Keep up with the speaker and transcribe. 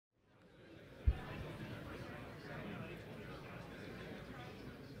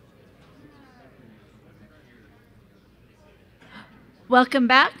Welcome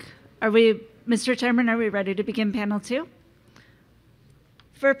back. Mr. Chairman, are we ready to begin panel 2?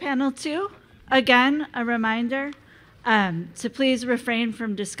 For panel 2, again, a reminder to please refrain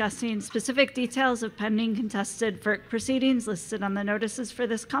from discussing specific details of pending contested FERC proceedings listed on the notices for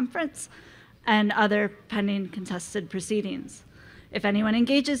this conference and other pending contested proceedings. If anyone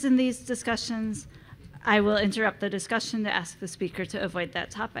engages in these discussions, I will interrupt the discussion to ask the speaker to avoid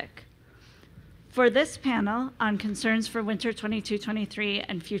that topic. For this panel on concerns for winter 22-23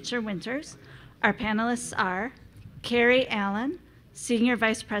 and future winters, our panelists are Carrie Allen, Senior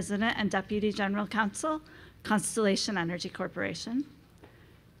Vice President and Deputy General Counsel, Constellation Energy Corporation;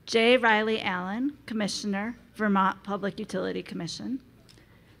 J. Riley Allen, Commissioner, Vermont Public Utility Commission;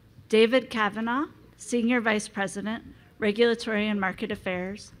 David Kavanaugh, Senior Vice President, Regulatory and Market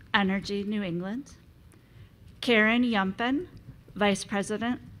Affairs, Energy New England; Karen Yumpen, Vice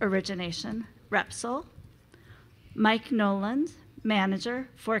President, Origination, Repsol; Mike Noland, Manager,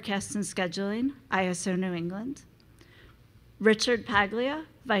 Forecast and Scheduling, ISO New England; Richard Paglia,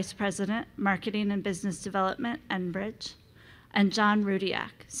 Vice President, Marketing and Business Development, Enbridge; and John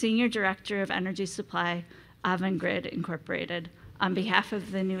Rudiak, Senior Director of Energy Supply, Avangrid Incorporated, on behalf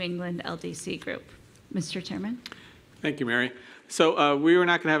of the New England LDC Group. Mr. Chairman. Thank you, Mary. So we are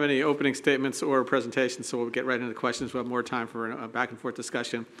not going to have any opening statements or presentations, so we'll get right into questions. We'll have more time for a back and forth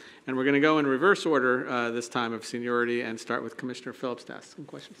discussion. And we're going to go in reverse order this time of seniority and start with Commissioner Phillips to ask some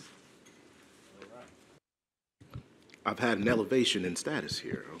questions. I've had an elevation in status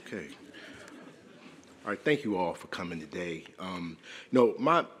here. Okay. All right. Thank you all for coming today.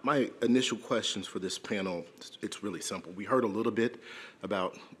 My initial questions for this panel, it's really simple. We heard a little bit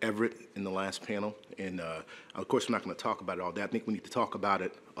about Everett in the last panel, and of course, we're not going to talk about it all day. I think we need to talk about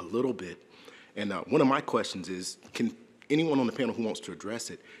it a little bit. And one of my questions is, can anyone on the panel who wants to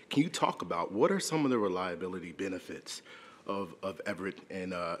address it, can you talk about what are some of the reliability benefits of Everett,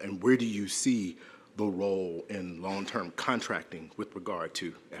 and where do you see the role in long-term contracting with regard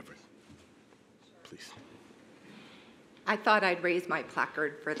to Everett? Please. I thought I'd raise my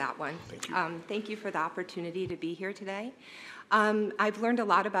placard for that one. Thank you. Thank you for the opportunity to be here today. I've learned a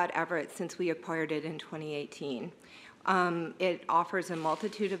lot about Everett since we acquired it in 2018. It offers a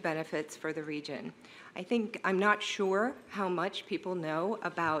multitude of benefits for the region. I'm not sure how much people know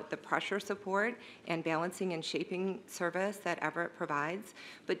about the pressure support and balancing and shaping service that Everett provides,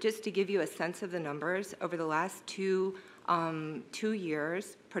 but just to give you a sense of the numbers, over the last two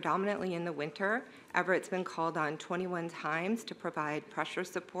years, predominantly in the winter, Everett's been called on 21 times to provide pressure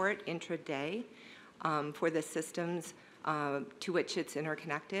support intraday for the systems to which it's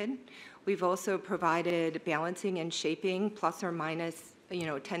interconnected. We've also provided balancing and shaping plus or minus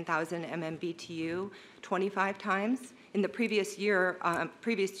 10,000 MMBTU 25 times. In the previous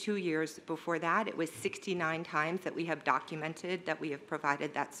 2 years before that, it was 69 times that we have documented that we have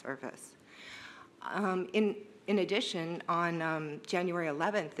provided that service. In addition, on January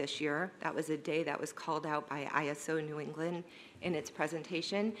 11th this year, that was a day that was called out by ISO New England in its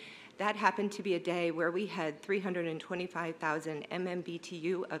presentation. That happened to be a day where we had 325,000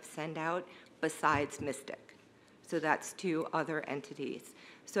 MMBTU of send out besides Mystic. So that's two other entities.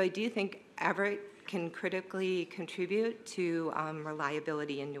 So I do think Everett can critically contribute to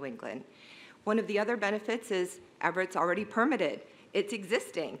reliability in New England. One of the other benefits is Everett's already permitted. It's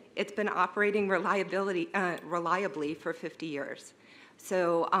existing. It's been operating reliably for 50 years.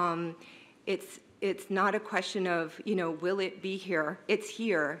 So it's not a question of, will it be here? It's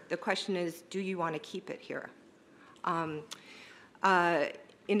here. The question is, do you want to keep it here?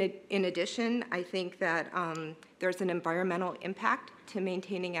 In addition, I think that there's an environmental impact to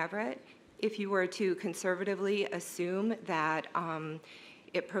maintaining Everett. If you were to conservatively assume that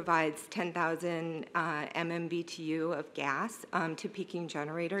it provides 10,000 MMBTU of gas to peaking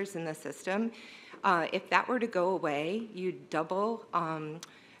generators in the system, if that were to go away, you'd double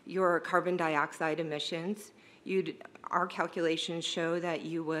your carbon dioxide emissions. Our calculations show that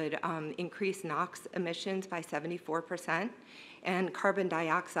you would increase NOx emissions by 74%, and carbon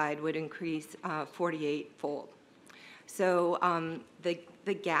dioxide would increase 48-fold. So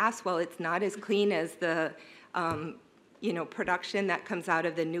the gas, while it's not as clean as the production that comes out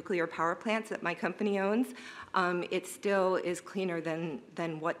of the nuclear power plants that my company owns, it still is cleaner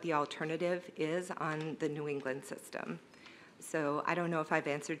than what the alternative is on the New England system. So I don't know if I've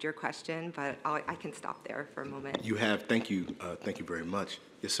answered your question, but I can stop there for a moment. You have. Thank you. Thank you very much.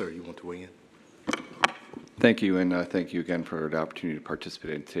 Yes, sir. You want to weigh in? Thank you, and thank you again for the opportunity to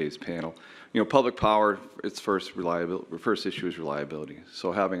participate in today's panel. Public power, its first issue is reliability.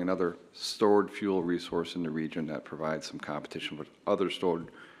 So having another stored fuel resource in the region that provides some competition with other stored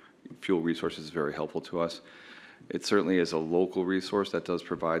fuel resources is very helpful to us. It certainly is a local resource that does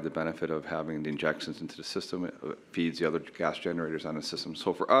provide the benefit of having the injections into the system. It feeds the other gas generators on the system.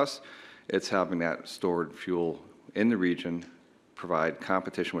 So for us, it's having that stored fuel in the region, provide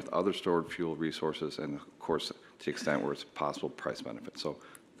competition with other stored fuel resources, and of course, to the extent where it's possible, price benefit. So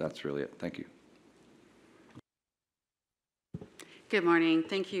that's really it. Thank you. Good morning.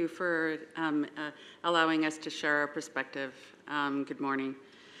 Thank you for allowing us to share our perspective. Good morning.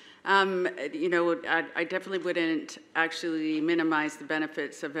 You know, I definitely wouldn't actually minimize the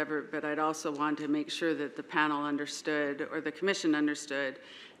benefits of Everett, but I'd also want to make sure that the panel understood, or the commission understood,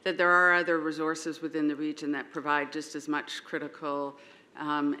 that there are other resources within the region that provide just as much critical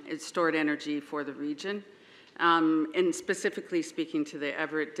stored energy for the region. And specifically speaking to the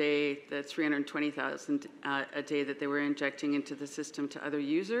Everett day, the 320,000 a day that they were injecting into the system to other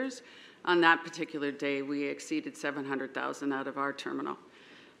users, on that particular day, we exceeded 700,000 out of our terminal.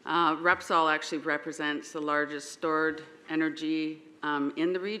 Repsol actually represents the largest stored energy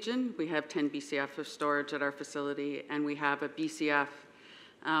in the region. We have 10 BCF of storage at our facility, and we have a BCF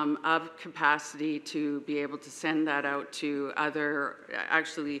of capacity to be able to send that out to other,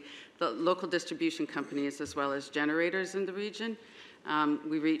 actually, the local distribution companies as well as generators in the region.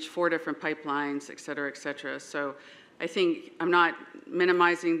 We reach 4 different pipelines, et cetera, et cetera. So I think I'm not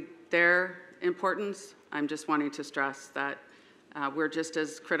minimizing their importance. I'm just wanting to stress that we're just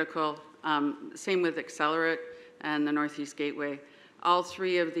as critical. Same with Accelerate and the Northeast Gateway. All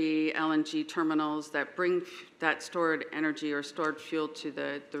 3 of the LNG terminals that bring that stored energy or stored fuel to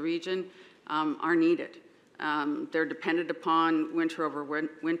the region are needed. They're dependent upon winter over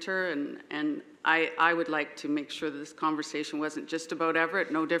winter, and I would like to make sure that this conversation wasn't just about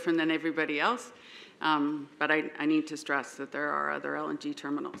Everett, no different than everybody else, but I need to stress that there are other LNG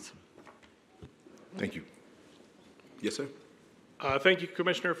terminals. Thank you. Yes, sir. Thank you,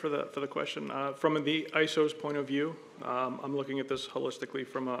 Commissioner, for the question. From the ISO's point of view, I'm looking at this holistically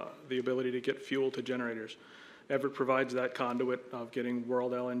from the ability to get fuel to generators. Everett provides that conduit of getting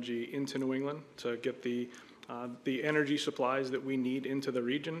world LNG into New England to get the energy supplies that we need into the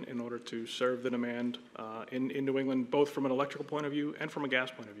region in order to serve the demand in New England, both from an electrical point of view and from a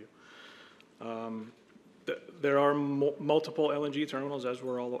gas point of view. There are multiple LNG terminals, as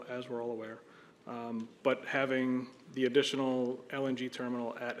we're all aware. But having the additional LNG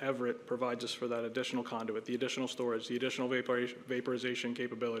terminal at Everett provides us for that additional conduit, the additional storage, the additional vaporization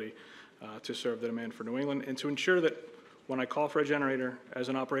capability to serve the demand for New England, and to ensure that when I call for a generator as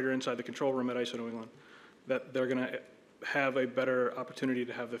an operator inside the control room at ISO New England, that they're going to have a better opportunity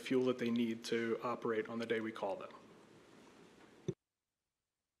to have the fuel that they need to operate on the day we call them.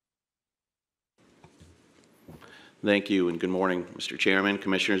 Thank you, and good morning, Mr. Chairman,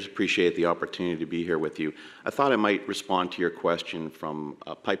 Commissioners. Appreciate the opportunity to be here with you. I thought I might respond to your question from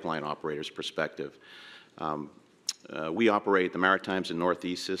a pipeline operator's perspective. We operate the Maritimes and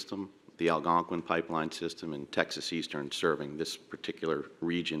Northeast system, the Algonquin pipeline system, and Texas Eastern, serving this particular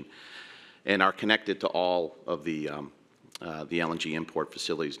region, and are connected to all of the LNG import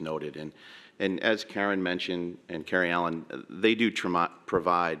facilities noted. And as Karen mentioned, and Carrie Allen, they do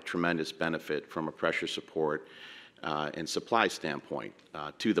provide tremendous benefit from a pressure support and supply standpoint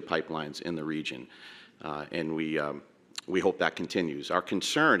to the pipelines in the region, and we hope that continues. Our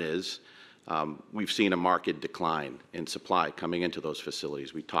concern is we've seen a marked decline in supply coming into those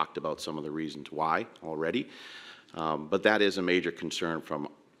facilities. We talked about some of the reasons why already, but that is a major concern from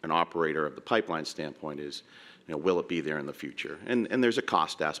an operator of the pipeline standpoint. Is, you know, will it be there in the future? And there's a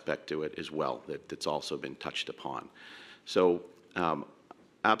cost aspect to it as well that's also been touched upon. So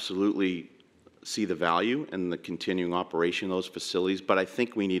absolutely see the value in the continuing operation of those facilities, but I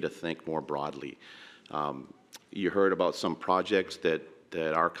think we need to think more broadly. You heard about some projects that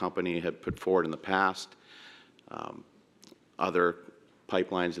our company had put forward in the past. Other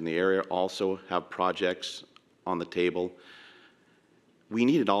pipelines in the area also have projects on the table. We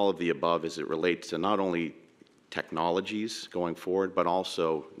needed all of the above as it relates to not only technologies going forward, but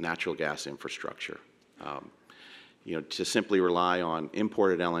also natural gas infrastructure. You know, to simply rely on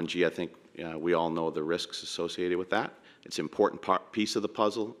imported LNG, I think we all know the risks associated with that. It's an important piece of the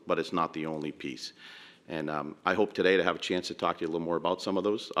puzzle, but it's not the only piece. And I hope today to have a chance to talk to you a little more about some of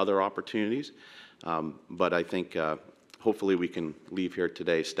those other opportunities. But I think hopefully we can leave here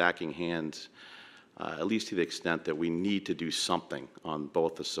today stacking hands, at least to the extent that we need to do something on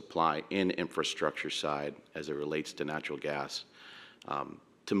both the supply and infrastructure side as it relates to natural gas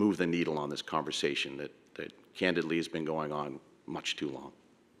to move the needle on this conversation that candidly has been going on much too long.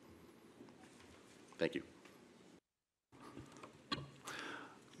 Thank you.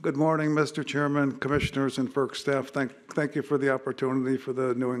 Good morning, Mr. Chairman, Commissioners, and FERC staff. Thank you for the opportunity for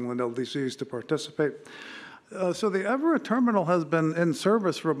the New England LDCs to participate. So the Everett terminal has been in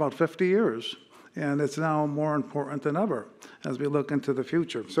service for about 50 years, and it's now more important than ever as we look into the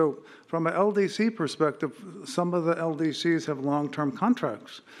future. So from an LDC perspective, some of the LDCs have long-term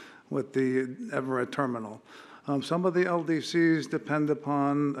contracts with the Everett terminal. Some of the LDCs depend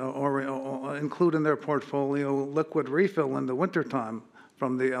upon or include in their portfolio liquid refill in the wintertime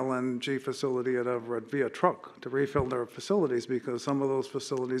from the LNG facility at Everett via truck to refill their facilities, because some of those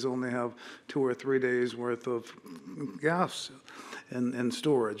facilities only have 2 or 3 days worth of gas in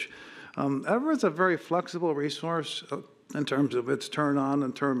storage. Everett's a very flexible resource in terms of its turn on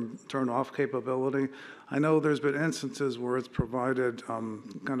and turn off capability. I know there's been instances where it's provided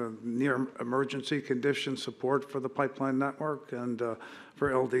kind of near emergency condition support for the pipeline network and for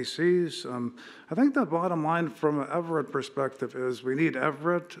LDCs. I think the bottom line from an Everett perspective is we need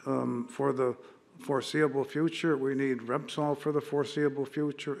Everett for the foreseeable future. We need Repsol for the foreseeable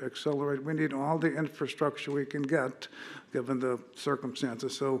future, Accelerate. We need all the infrastructure we can get given the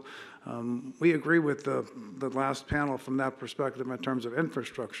circumstances. So we agree with the last panel from that perspective in terms of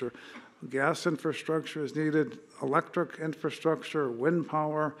infrastructure. Gas infrastructure is needed, electric infrastructure, wind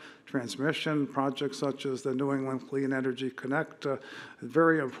power, transmission projects such as the New England Clean Energy Connect,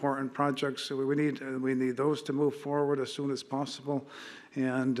 very important projects. So we need those to move forward as soon as possible.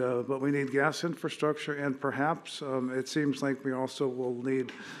 And but we need gas infrastructure, and perhaps it seems like we also will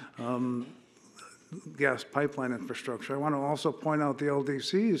need gas pipeline infrastructure. I want to also point out the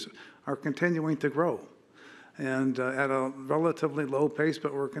LDCs are continuing to grow, and at a relatively low pace,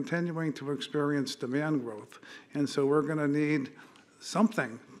 but we're continuing to experience demand growth. And so we're going to need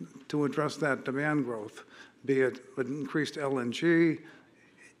something to address that demand growth, be it increased LNG,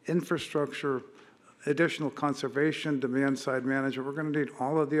 infrastructure, additional conservation, demand-side management. We're going to need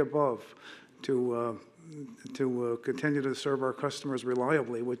all of the above to continue to serve our customers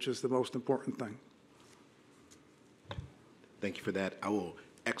reliably, which is the most important thing. Thank you for that. I will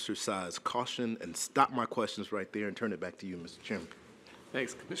exercise caution and stop my questions right there and turn it back to you, Mr. Chairman.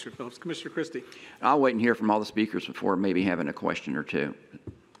 Thanks, Commissioner Phillips. Commissioner Christie. I'll wait and hear from all the speakers before maybe having a question or two.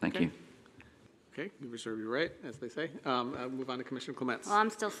 Thank you. Okay, you reserve your right, as they say. I'll move on to Commissioner Clements. Well, I'm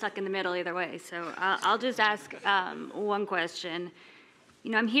still stuck in the middle either way, so I'll just ask one question.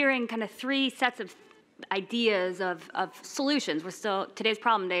 You know, I'm hearing kind of 3 sets of ideas of solutions. We're still, today's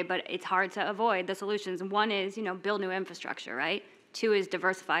problem day, but it's hard to avoid the solutions. And 1 is, you know, build new infrastructure, right? 2 is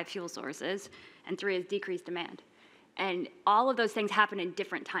diversify fuel sources, and 3 is decrease demand. And all of those things happen in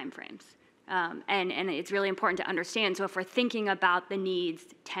different time frames. And it's really important to understand. So if we're thinking about the needs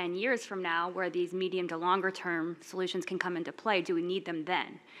 10 years from now, where these medium to longer term solutions can come into play, do we need them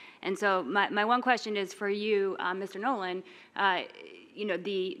then? And so my one question is for you, Mr. Nolan. You know,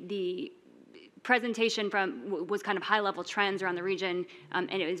 the presentation was kind of high-level trends around the region,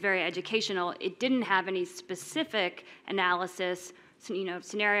 and it was very educational. It didn't have any specific analysis, you know,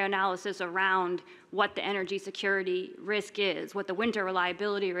 scenario analysis around what the energy security risk is, what the winter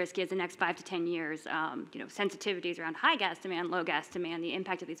reliability risk is in the next 5 to 10 years, you know, sensitivities around high gas demand, low gas demand, the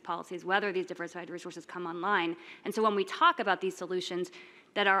impact of these policies, whether these diversified resources come online. And so when we talk about these solutions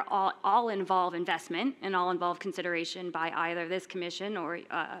that are all involve investment and all involve consideration by either this commission or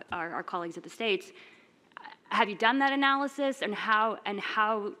our colleagues at the states, have you done that analysis, and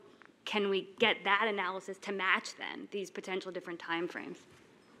how can we get that analysis to match then these potential different time frames?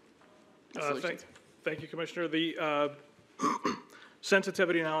 Thank you, Commissioner. The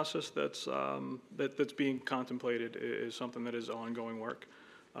sensitivity analysis that's being contemplated is something that is ongoing work.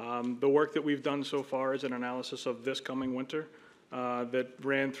 The work that we've done so far is an analysis of this coming winter that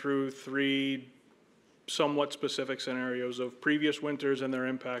ran through 3 somewhat specific scenarios of previous winters and their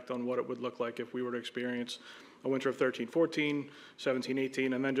impact on what it would look like if we were to experience a winter of 13-14,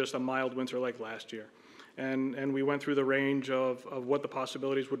 17-18, and then just a mild winter like last year. And we went through the range of what the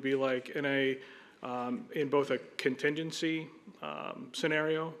possibilities would be like in both a contingency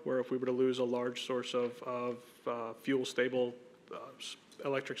scenario, where if we were to lose a large source of fuel-stable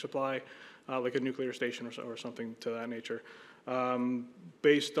electric supply, like a nuclear station or something to that nature,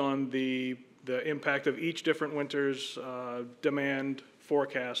 based on the impact of each different winter's demand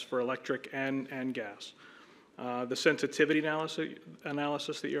forecast for electric and gas. The sensitivity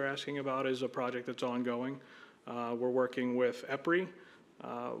analysis that you're asking about is a project that's ongoing. We're working with EPRI,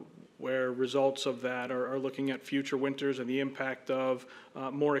 where results of that are looking at future winters and the impact of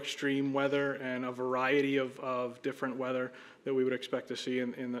more extreme weather and a variety of different weather that we would expect to see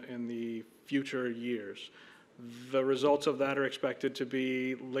in the future years. The results of that are expected to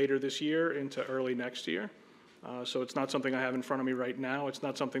be later this year into early next year. So it's not something I have in front of me right now. It's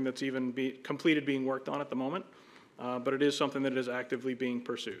not something that's even completed being worked on at the moment, but it is something that is actively being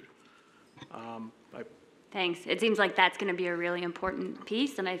pursued. Thanks. It seems like that's going to be a really important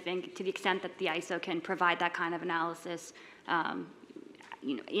piece, and I think to the extent that the ISO can provide that kind of analysis,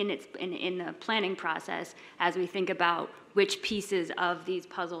 in the planning process, as we think about which pieces of these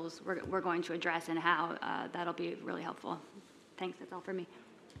puzzles we're going to address and how, that'll be really helpful. Thanks. That's all for me.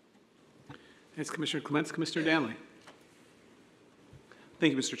 Thanks, Commissioner Clements. Commissioner Danley.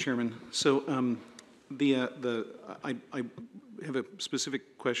 Thank you, Mr. Chairman. So I have a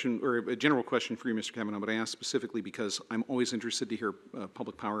specific question, or a general question for you, Mr. Kavanaugh, but I ask specifically because I'm always interested to hear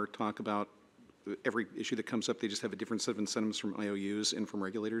public power talk about every issue that comes up. They just have a different set of incentives from IOUs and from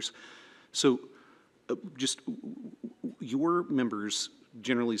regulators. So just your members,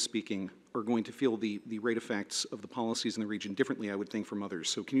 generally speaking, are going to feel the rate effects of the policies in the region differently, I would think, from others.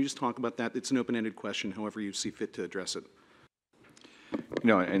 So can you just talk about that? It's an open-ended question, however you see fit to address it.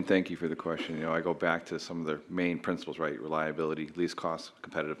 And thank you for the question. I go back to some of the main principles, right? Reliability, least cost,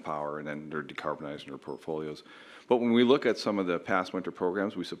 competitive power, and then they're decarbonizing their portfolios. But when we look at some of the past winter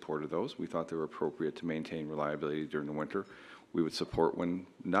programs, we supported those. We thought they were appropriate to maintain reliability during the winter. We would support one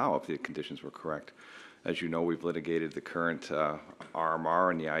now if the conditions were correct. As you know, we've litigated the current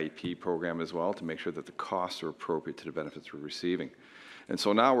RMR and the IEP program as well to make sure that the costs are appropriate to the benefits we're receiving. And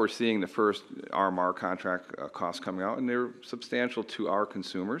so now we're seeing the first RMR contract costs coming out, and they're substantial to our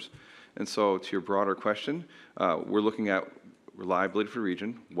consumers. And so to your broader question, we're looking at reliability for the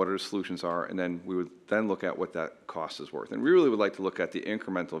region, what our solutions are, and then we would then look at what that cost is worth. And we really would like to look at the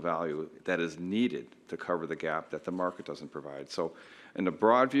incremental value that is needed to cover the gap that the market doesn't provide. So in the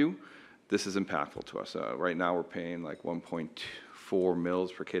broad view, this is impactful to us. Right now we're paying like 1.4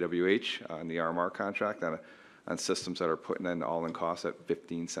 mils per kWh on the RMR contract on systems that are putting in all-in costs at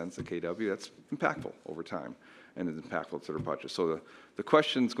 15 cents a kW. That's impactful over time, and it's impactful to their budget. So the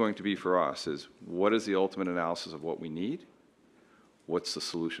question is going to be for us is, what is the ultimate analysis of what we need? What's the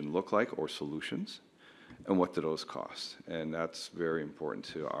solution look like, or solutions? And what do those cost? And that's very important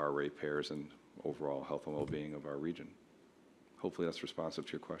to our ratepayers and overall health and well-being of our region. Hopefully that's responsive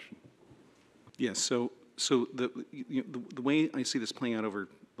to your question. Yes, so the way I see this playing out over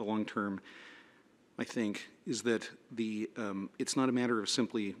the long term, I think, is that it's not a matter of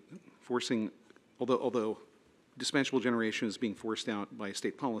simply forcing, although dispatchable generation is being forced out by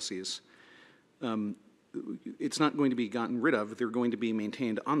state policies, it's not going to be gotten rid of. They're going to be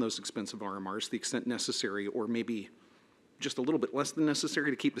maintained on those expensive RMRs to the extent necessary, or maybe just a little bit less than necessary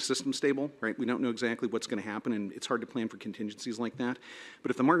to keep the system stable, right? We don't know exactly what's going to happen, and it's hard to plan for contingencies like that.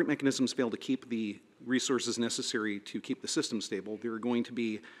 But if the market mechanisms fail to keep the resources necessary to keep the system stable, there are going to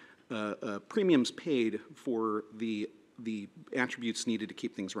be premiums paid for the attributes needed to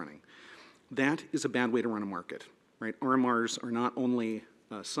keep things running. That is a bad way to run a market, right? RMRs are not only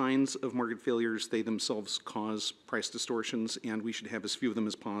signs of market failures, they themselves cause price distortions, and we should have as few of them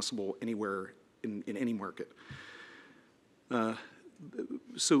as possible anywhere in any market.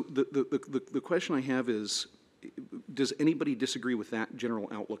 So the question I have is, does anybody disagree with that general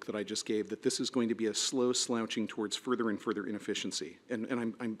outlook that I just gave, that this is going to be a slow slouching towards further and further inefficiency? And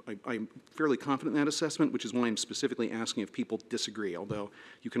I'm fairly confident in that assessment, which is why I'm specifically asking if people disagree, although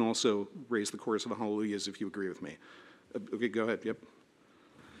you can also raise the chorus of the hallelujahs if you agree with me. Okay, go ahead, yep.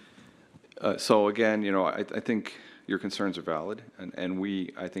 So again, I think your concerns are valid, and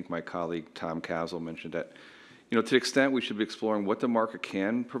I think my colleague Tom Casel mentioned that, to the extent we should be exploring what the market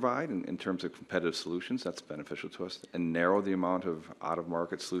can provide in terms of competitive solutions, that's beneficial to us, and narrow the amount of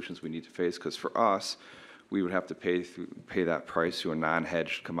out-of-market solutions we need to face, because for us, we would have to pay that price through a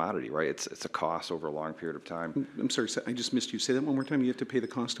non-hedged commodity, right? It's a cost over a long period of time. I'm sorry, I just missed you. Say that one more time. You have to pay the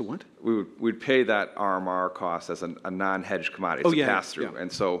cost to what? We'd pay that RMR cost as a non-hedged commodity. It's a pass-through, and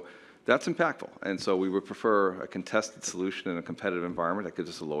so that's impactful. And so we would prefer a contested solution in a competitive environment that gives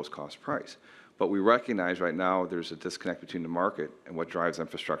us the lowest cost price. But we recognize right now there's a disconnect between the market and what drives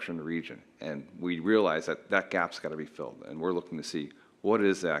infrastructure in the region. And we realize that gap's got to be filled. And we're looking to see what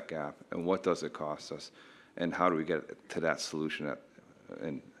is that gap and what does it cost us and how do we get to that solution at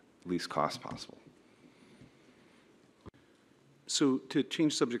least cost possible. So to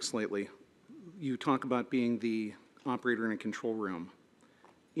change subject slightly, you talk about being the operator in a control room,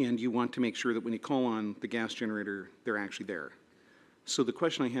 and you want to make sure that when you call on the gas generator, they're actually there. So the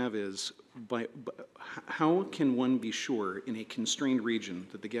question I have is, how can one be sure in a constrained region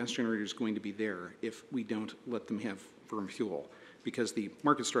that the gas generator is going to be there if we don't let them have firm fuel? Because the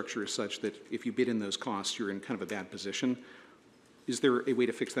market structure is such that if you bid in those costs, you're in kind of a bad position. Is there a way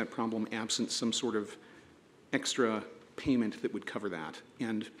to fix that problem absent some sort of extra payment that would cover that?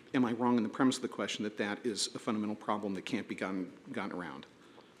 And am I wrong in the premise of the question that that is a fundamental problem that can't be gotten around?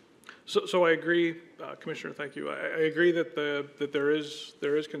 So I agree, Commissioner. Thank you. I agree that there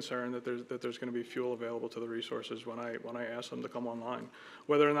is concern that there's going to be fuel available to the resources when I ask them to come online.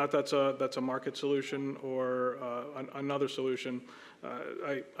 Whether or not that's a market solution or another solution,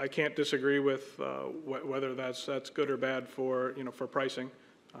 I can't disagree with whether that's good or bad for for pricing.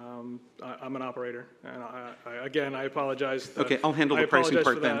 I'm an operator, and I apologize. Okay, I'll handle the pricing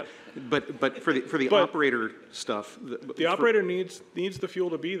part then. But for the operator stuff, the operator needs the fuel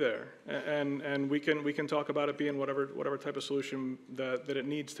to be there, and we can talk about it being whatever type of solution that it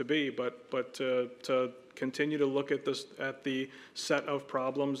needs to be. But to continue to look at the set of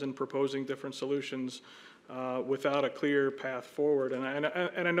problems and proposing different solutions without a clear path forward, and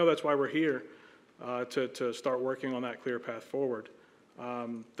I know that's why we're here to start working on that clear path forward.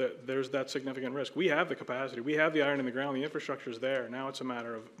 There's that significant risk. We have the capacity. We have the iron in the ground. The infrastructure is there. Now it's a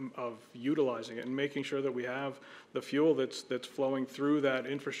matter of utilizing it and making sure that we have the fuel that's flowing through that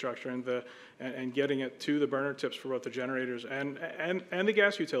infrastructure and getting it to the burner tips for both the generators and the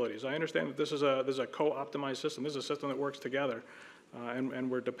gas utilities. I understand that this is a co-optimized system. This is a system that works together,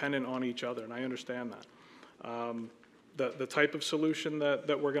 and we're dependent on each other, and I understand that. The type of solution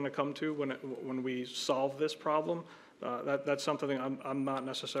that we're going to come to when we solve this problem, that's something I'm not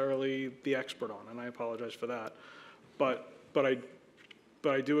necessarily the expert on, and I apologize for that. But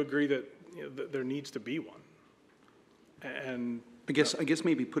I do agree that there needs to be one. And I guess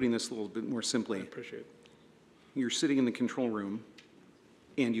maybe putting this a little bit more simply. I appreciate it. You're sitting in the control room,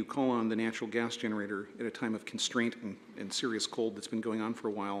 and you call on the natural gas generator at a time of constraint and serious cold that's been going on for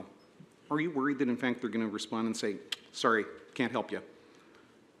a while. Are you worried that in fact they're going to respond and say, "Sorry, can't help you"?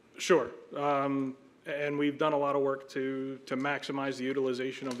 Sure. And we've done a lot of work to maximize the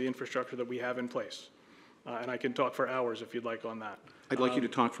utilization of the infrastructure that we have in place. And I can talk for hours if you'd like on that. I'd like you to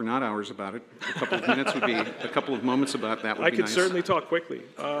talk for not hours about it. A couple of minutes would be, a couple of moments about that would be nice. I could certainly talk quickly.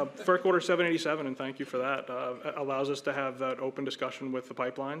 FERC Order 787, and thank you for that, allows us to have that open discussion with the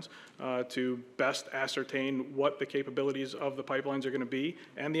pipelines to best ascertain what the capabilities of the pipelines are going to be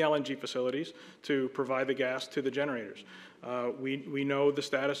and the LNG facilities to provide the gas to the generators. We know the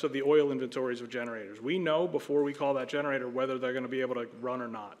status of the oil inventories of generators. We know before we call that generator whether they're going to be able to run or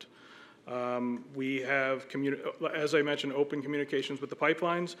not. We have, as I mentioned, open communications with the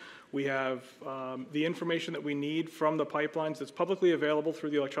pipelines. We have the information that we need from the pipelines that's publicly available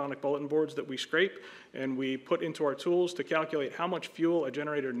through the electronic bulletin boards that we scrape and we put into our tools to calculate how much fuel a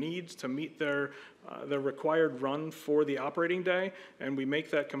generator needs to meet their required run for the operating day, and we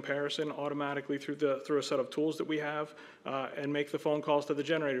make that comparison automatically through a set of tools that we have and make the phone calls to the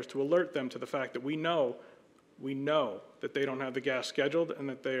generators to alert them to the fact that we know that they don't have the gas scheduled and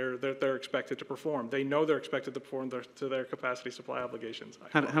that they're expected to perform. They know they're expected to perform to their capacity supply obligations.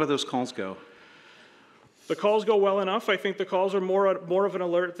 How do those calls go? The calls go well enough. I think the calls are more of an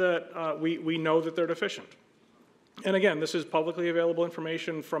alert that we know that they're deficient. And again, this is publicly available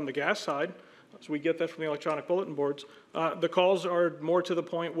information from the gas side, so we get that from the electronic bulletin boards. The calls are more to the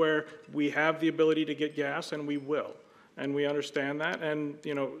point where we have the ability to get gas, and we will. And we understand that, and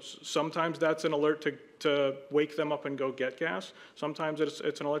sometimes that's an alert to wake them up and go get gas. Sometimes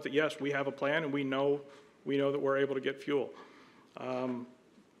it's an alert that yes, we have a plan and we know that we're able to get fuel.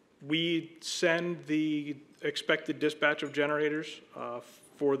 We send the expected dispatch of generators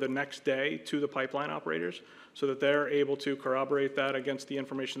for the next day to the pipeline operators so that they're able to corroborate that against the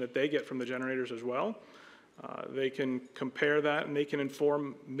information that they get from the generators as well. They can compare that and they can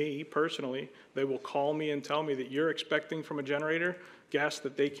inform me personally. They will call me and tell me that you're expecting from a generator gas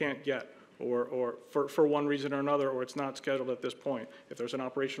that they can't get or for one reason or another, or it's not scheduled at this point. If there's an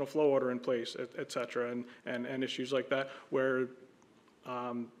operational flow order in place, et cetera, and issues like that where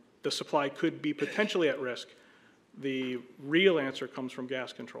the supply could be potentially at risk, the real answer comes from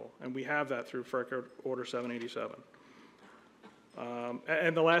gas control, and we have that through FERC Order 787.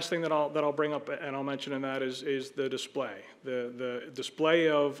 And the last thing that I'll bring up and I'll mention in that is the display. The display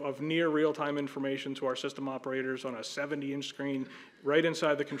of near real-time information to our system operators on a 70-inch screen right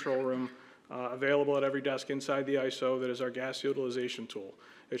inside the control room, available at every desk inside the ISO. That is our gas utilization tool.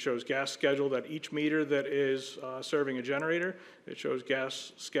 It shows gas scheduled at each meter that is serving a generator. It shows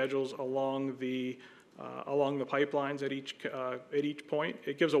gas schedules along the pipelines at each point.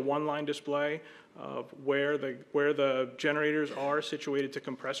 It gives a one-line display of where the generators are situated to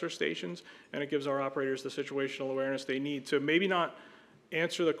compressor stations, and it gives our operators the situational awareness they need to maybe not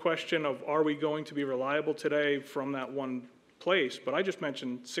answer the question of are we going to be reliable today from that one place, but I just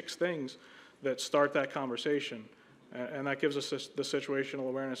mentioned 6 things that start that conversation, and that gives us the situational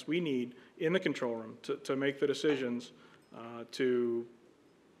awareness we need in the control room to make the decisions to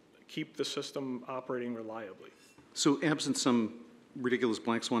keep the system operating reliably. So absent some ridiculous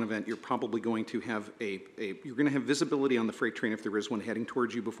black swan event, you're probably going to have you're going to have visibility on the freight train if there is one heading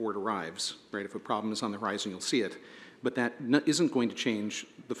towards you before it arrives, right? If a problem is on the horizon, you'll see it. But that isn't going to change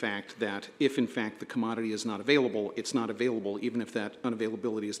the fact that if, in fact, the commodity is not available, it's not available, even if that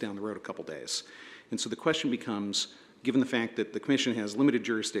unavailability is down the road a couple days. And so the question becomes, given the fact that the Commission has limited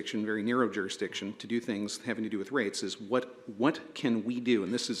jurisdiction, very narrow jurisdiction, to do things having to do with rates, is what can we do?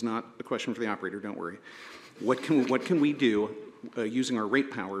 And this is not a question for the operator, don't worry. What can we do using our rate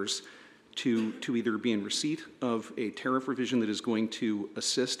powers to either be in receipt of a tariff revision that is going to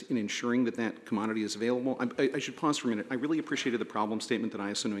assist in ensuring that that commodity is available? I should pause for a minute. I really appreciated the problem statement that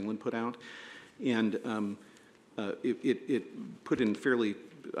ISO New England put out, and it put in fairly,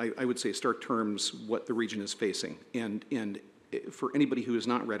 I would say, stark terms what the region is facing. And for anybody who has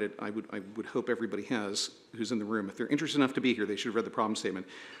not read it, I would hope everybody has who's in the room. If they're interested enough to be here, they should have read the problem statement.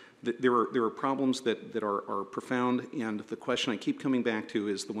 There are problems that are profound, and the question I keep coming back to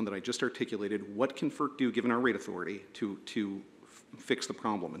is the one that I just articulated. What can FERC do, given our rate authority, to fix the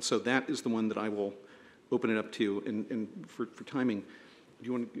problem? And so that is the one that I will open it up to. And for timing, do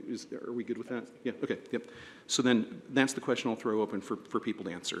you want to, are we good with that? Yeah, okay, yep. So then that's the question I'll throw open for people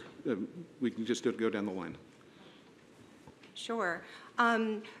to answer. We can just go down the line. Sure.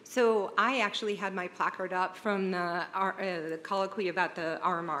 So I actually had my placard up from the colloquy about the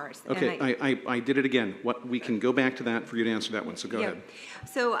RMRs. Okay, I did it again. We can go back to that for you to answer that one, so go ahead.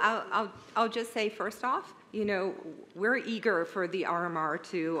 So I'll just say, first off, you know, we're eager for the RMR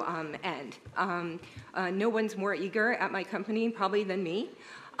to end. No one's more eager at my company probably than me.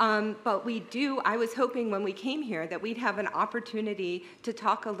 But I was hoping when we came here that we'd have an opportunity to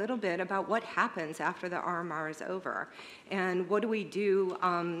talk a little bit about what happens after the RMR is over. And what do we do,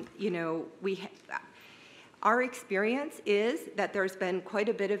 you know, our experience is that there's been quite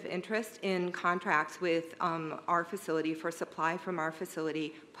a bit of interest in contracts with our facility for supply from our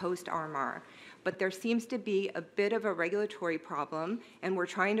facility post-RMR. But there seems to be a bit of a regulatory problem, and we're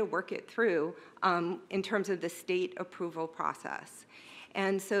trying to work it through in terms of the state approval process.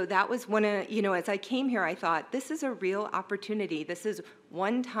 And so that was one of, you know, as I came here, I thought, this is a real opportunity. This is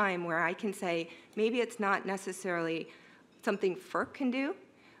one time where I can say, maybe it's not necessarily something FERC can do,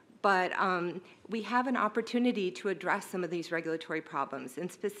 but we have an opportunity to address some of these regulatory problems.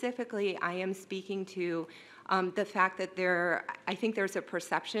 And specifically, I am speaking to the fact that I think there's a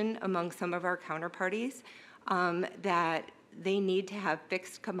perception among some of our counterparties that they need to have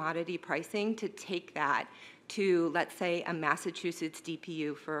fixed commodity pricing to take that to, let's say, a Massachusetts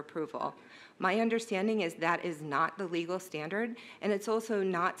DPU for approval. My understanding is that is not the legal standard, and it's also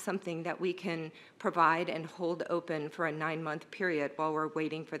not something that we can provide and hold open for a 9-month period while we're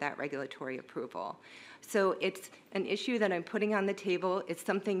waiting for that regulatory approval. So it's an issue that I'm putting on the table. It's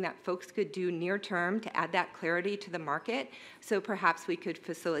something that folks could do near term to add that clarity to the market, so perhaps we could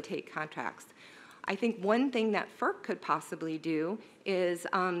facilitate contracts. I think one thing that FERC could possibly do is,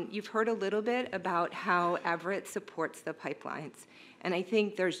 you've heard a little bit about how Everett supports the pipelines. And I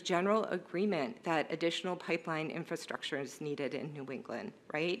think there's general agreement that additional pipeline infrastructure is needed in New England,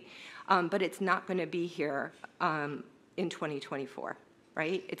 right? But it's not going to be here in 2024,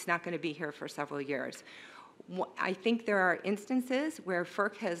 right? It's not going to be here for several years. I think there are instances where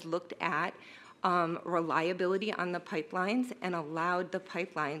FERC has looked at reliability on the pipelines and allowed the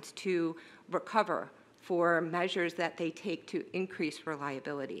pipelines to recover for measures that they take to increase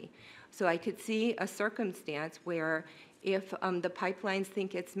reliability. So I could see a circumstance where if the pipelines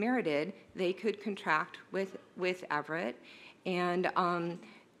think it's merited, they could contract with Everett and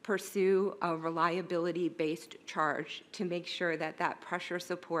pursue a reliability-based charge to make sure that that pressure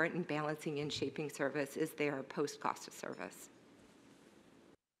support and balancing and shaping service is there post-cost of service.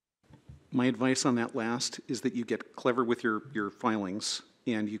 My advice on that last is that you get clever with your filings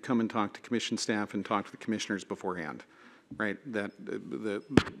and you come and talk to commission staff and talk to the commissioners beforehand, right? That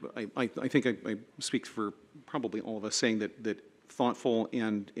I think I speak for probably all of us saying that thoughtful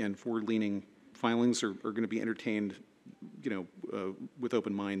and forward-leaning filings are going to be entertained, you know, with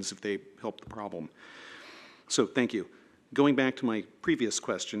open minds if they help the problem. So thank you. Going back to my previous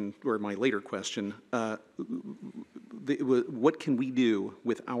question, or my later question, what can we do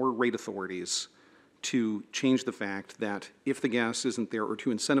with our rate authorities to change the fact that if the gas isn't there, or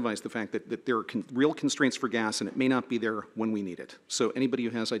to incentivize the fact that there are real constraints for gas and it may not be there when we need it? So anybody who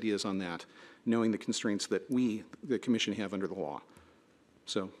has ideas on that, knowing the constraints that we, the Commission, have under the law.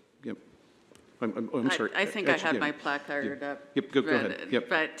 So, yep. I'm sorry. I think actually, I have my placard up. Yep, go ahead. Yep.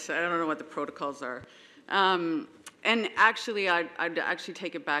 But I don't know what the protocols are. And actually, I'd actually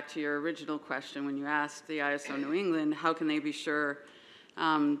take it back to your original question when you asked the ISO New England, how can they be sure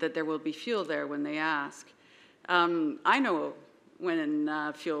that there will be fuel there when they ask? I know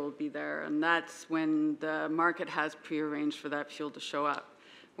when fuel will be there, and that's when the market has prearranged for that fuel to show up.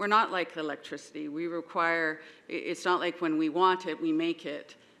 We're not like electricity. We require, it's not like when we want it, we make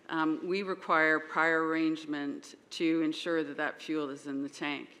it. We require prior arrangement to ensure that that fuel is in the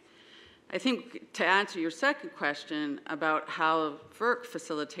tank. I think to answer your second question about how FERC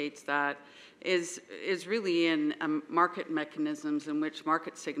facilitates that is really in market mechanisms in which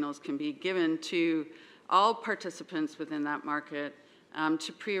market signals can be given to all participants within that market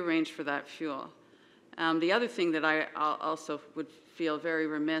to prearrange for that fuel. The other thing that I also would feel very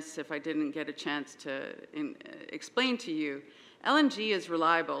remiss if I didn't get a chance to explain to you, LNG is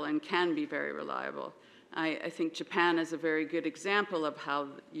reliable and can be very reliable. I think Japan is a very good example of how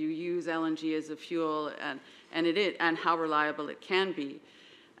you use LNG as a fuel and how reliable it can be.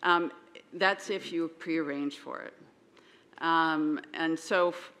 That's if you prearrange for it. And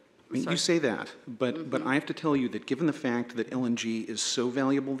so, I mean, you say that, but I have to tell you that given the fact that LNG is so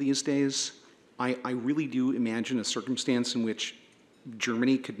valuable these days, I really do imagine a circumstance in which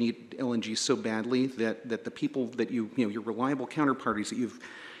Germany could need LNG so badly that the people that your reliable counterparties that you've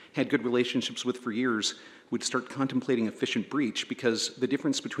had good relationships with for years would start contemplating efficient breach, because the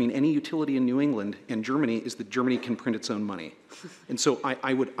difference between any utility in New England and Germany is that Germany can print its own money. And so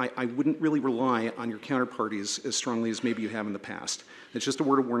I wouldn't really rely on your counterparties as strongly as maybe you have in the past. It's just a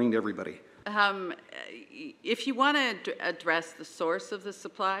word of warning to everybody. If you want to address the source of the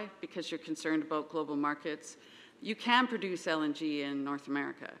supply, because you're concerned about global markets, you can produce LNG in North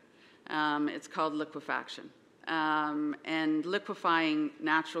America. It's called liquefaction. And liquefying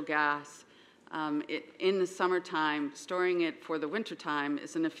natural gas in the summertime, storing it for the wintertime,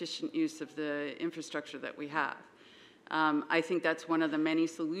 is an efficient use of the infrastructure that we have. I think that's one of the many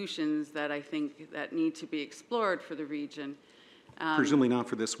solutions that I think that need to be explored for the region. Presumably not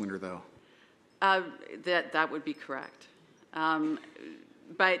for this winter, though. That would be correct.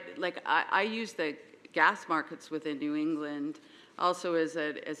 But like I use the gas markets within New England also as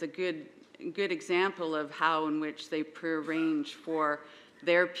a good example of how in which they prearrange for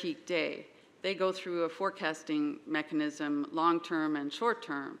their peak day. They go through a forecasting mechanism, long-term and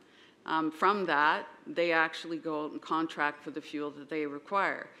short-term. From that, they actually go out and contract for the fuel that they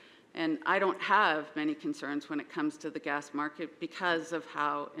require. And I don't have many concerns when it comes to the gas market because of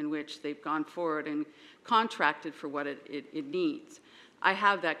how in which they've gone forward and contracted for what it needs. I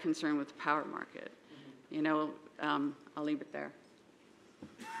have that concern with the power market. You know, I'll leave it there.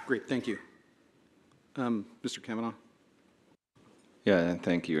 Great, thank you. Mr. Kavanaugh? Yeah, and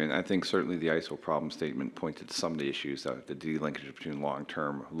thank you. And I think certainly the ISO problem statement pointed to some of the issues, the delinkage between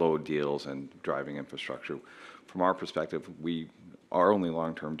long-term load deals and driving infrastructure. From our perspective, our only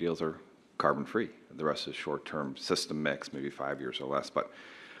long-term deals are carbon-free. The rest is short-term system mix, maybe 5 years or less. But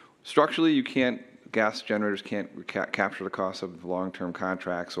structurally, gas generators can't capture the cost of long-term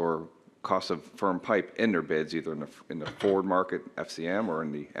contracts or cost of firm pipe in their bids, either in the forward market, FCM, or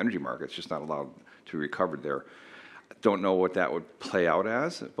in the energy market. It's just not allowed to be recovered there. Don't know what that would play out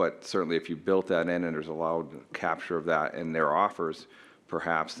as, but certainly if you built that in and there's allowed capture of that in their offers,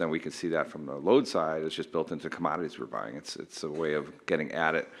 perhaps then we could see that from the load side. It's just built into commodities we're buying. It's a way of getting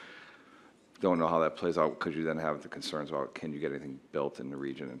at it. Don't know how that plays out, because you then have the concerns about can you get anything built in the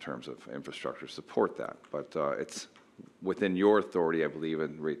region in terms of infrastructure to support that. But it's within your authority, I believe,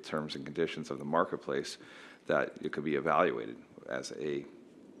 in rate terms and conditions of the marketplace, that it could be evaluated as a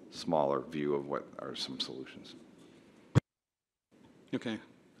smaller view of what are some solutions. Okay.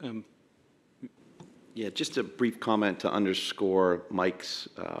 Yeah, just a brief comment to underscore Mike's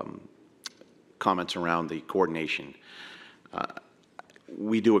comments around the coordination.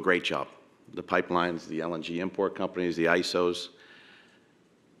 We do a great job. The pipelines, the LNG import companies, the ISOs,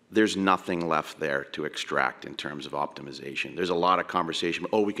 there's nothing left there to extract in terms of optimization. There's a lot of conversation,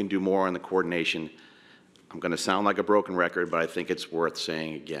 oh, we can do more on the coordination. I'm going to sound like a broken record, but I think it's worth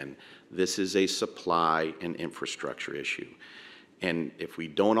saying again. This is a supply and infrastructure issue. And if we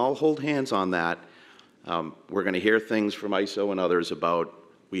don't all hold hands on that, we're going to hear things from ISO and others about,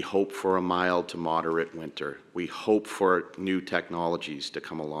 we hope for a mild to moderate winter. We hope for new technologies to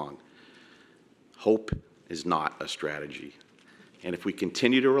come along. Hope is not a strategy. And if we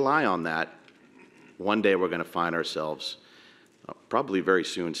continue to rely on that, one day we're going to find ourselves, probably very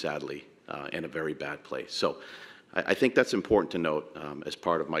soon, sadly, in a very bad place. So I think that's important to note as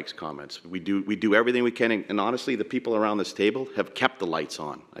part of Mike's comments. We do everything we can, and honestly, the people around this table have kept the lights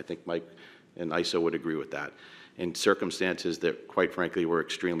on. I think Mike and ISO would agree with that. In circumstances that, quite frankly, were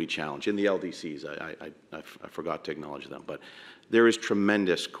extremely challenged. In the LDCs, I forgot to acknowledge them, but there is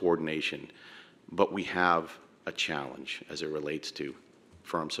tremendous coordination, but we have a challenge as it relates to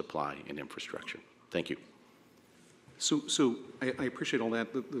firm supply and infrastructure. Thank you. So I appreciate all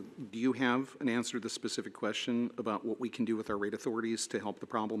that. Do you have an answer to the specific question about what we can do with our rate authorities to help the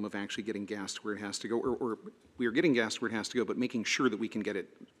problem of actually getting gas to where it has to go? Or we are getting gas to where it has to go, but making sure that we can get it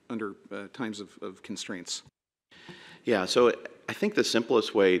under times of constraints? Yeah, so I think the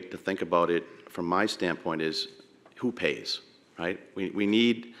simplest way to think about it from my standpoint is who pays, right? We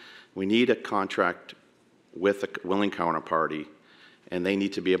need a contract with a willing counterparty, and they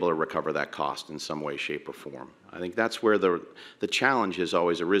need to be able to recover that cost in some way, shape, or form. I think that's where the challenge has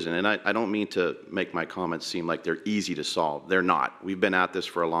always arisen. And I don't mean to make my comments seem like they're easy to solve. They're not. We've been at this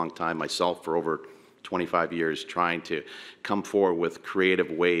for a long time, myself for over 25 years, trying to come forward with creative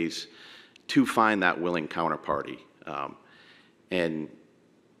ways to find that willing counterparty. And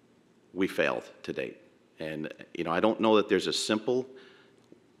we failed to date. And, you know, I don't know that there's a simple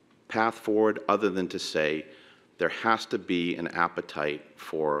path forward other than to say there has to be an appetite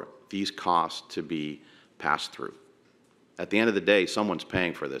for these costs to be passed through. At the end of the day, someone's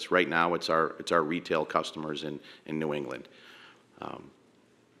paying for this. Right now, it's our retail customers in New England.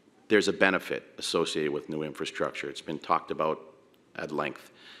 There's a benefit associated with new infrastructure. It's been talked about at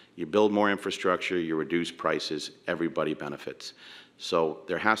length. You build more infrastructure, you reduce prices, everybody benefits. So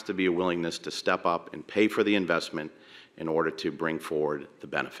there has to be a willingness to step up and pay for the investment in order to bring forward the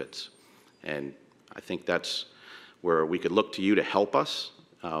benefits. And I think that's where we could look to you to help us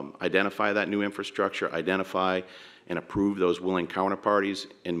identify that new infrastructure, identify and approve those willing counterparties,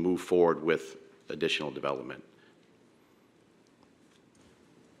 and move forward with additional development.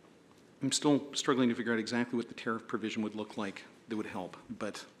 I'm still struggling to figure out exactly what the tariff provision would look like that would help,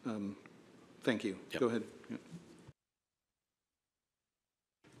 but thank you. Yep. Go ahead. Yep.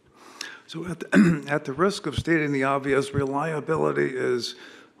 So at the risk of stating the obvious, reliability is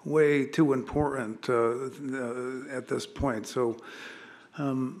way too important at this point. So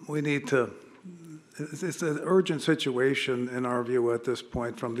we need to, it's an urgent situation in our view at this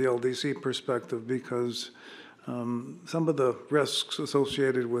point from the LDC perspective, because some of the risks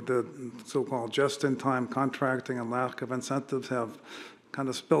associated with the so-called just-in-time contracting and lack of incentives have kind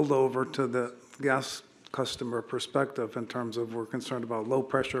of spilled over to the gas customer perspective in terms of we're concerned about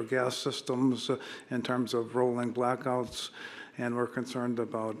low-pressure gas systems, in terms of rolling blackouts, and we're concerned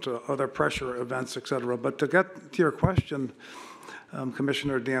about other pressure events, et cetera. But to get to your question,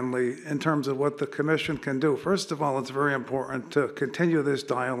 Commissioner Danley, in terms of what the Commission can do, first of all, it's very important to continue this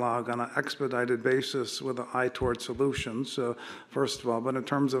dialogue on an expedited basis with an eye toward solutions, first of all. But in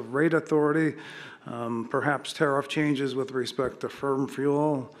terms of rate authority, perhaps tariff changes with respect to firm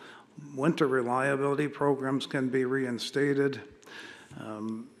fuel, winter reliability programs can be reinstated.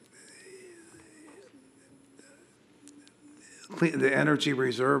 The energy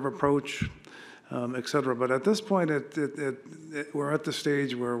reserve approach, et cetera. But at this point, we're at the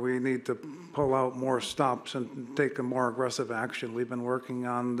stage where we need to pull out more stops and take a more aggressive action. We've been working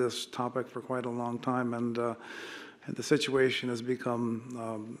on this topic for quite a long time, and the situation has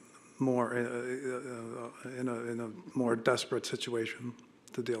become more in a more desperate situation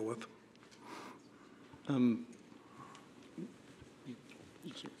to deal with. What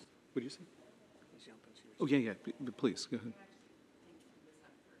do you say? Oh, yeah, please, go ahead.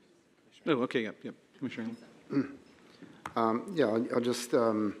 Oh, okay, yeah, Commissioner Hamlin. Yeah, I'll just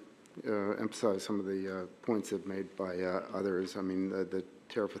emphasize some of the points that made by others. I mean, the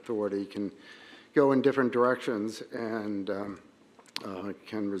tariff authority can go in different directions and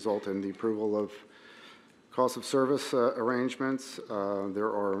can result in the approval of cost of service arrangements.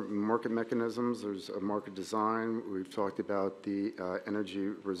 There are market mechanisms. There's a market design. We've talked about the energy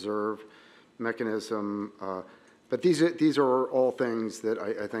reserve mechanism. But these are all things that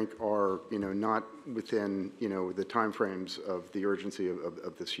I think are, not within, the timeframes of the urgency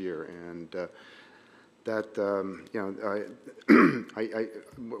of this year. And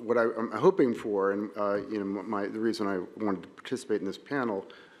what I'm hoping for, and, the reason I wanted to participate in this panel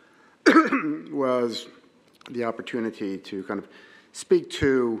was the opportunity to kind of speak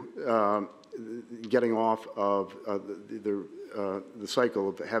to getting off of the cycle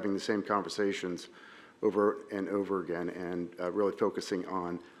of having the same conversations over and over again, and really focusing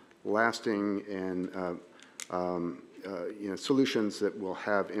on lasting and solutions that will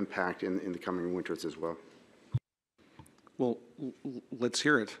have impact in the coming winters as well. Well, let's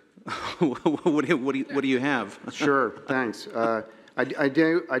hear it. What do you have? Sure, thanks. I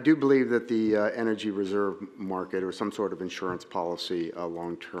do believe that the energy reserve market or some sort of insurance policy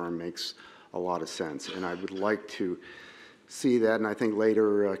long-term makes a lot of sense, and I would like to see that, and I think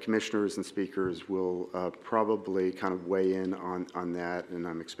later commissioners and speakers will probably kind of weigh in on that, and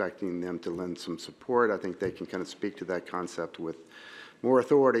I'm expecting them to lend some support. I think they can kind of speak to that concept with more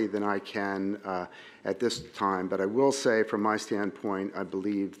authority than I can at this time. But I will say, from my standpoint, I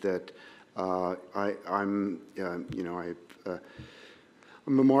believe that I'm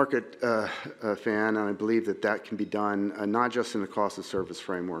a market fan, and I believe that that can be done not just in the cost of service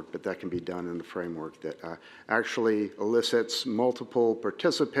framework, but that can be done in a framework that actually elicits multiple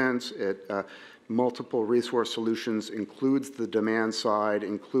participants. It multiple resource solutions, includes the demand side,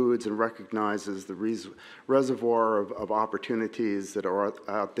 includes and recognizes the reservoir of opportunities that are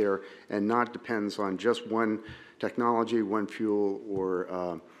out there, and not depends on just one technology, one fuel,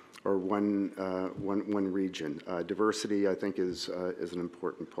 or one region. Diversity, I think, is an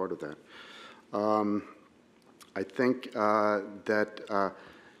important part of that. I think that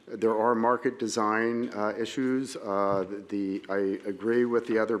there are market design issues. I agree with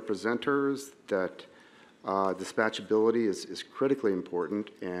the other presenters that dispatchability is critically important,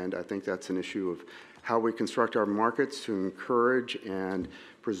 and I think that's an issue of how we construct our markets to encourage and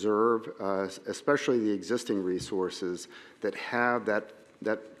preserve, especially the existing resources that have that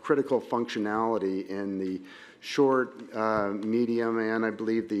critical functionality in the short, medium, and I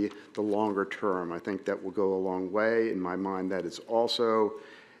believe the longer term. I think that will go a long way. In my mind, that is also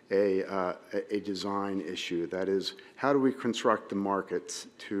a design issue. That is, how do we construct the markets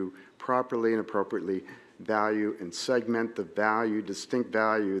to properly and appropriately value and segment the value, distinct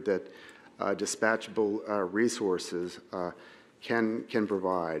value that dispatchable resources can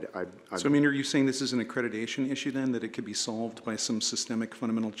provide. So, I mean, are you saying this is an accreditation issue then, that it could be solved by some systemic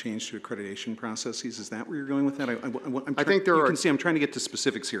fundamental change to accreditation processes? Is that where you're going with that? I think there are. You can see I'm trying to get to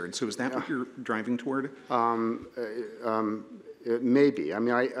specifics here, and so is that what you're driving toward? Maybe. I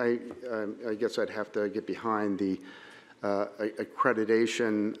mean, I guess I'd have to get behind the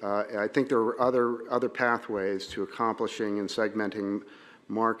accreditation. I think there are other pathways to accomplishing and segmenting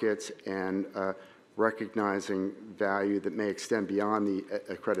markets and recognizing value that may extend beyond the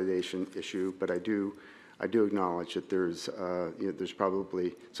accreditation issue. But I do acknowledge that there's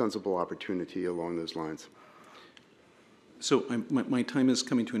probably sensible opportunity along those lines. So my time is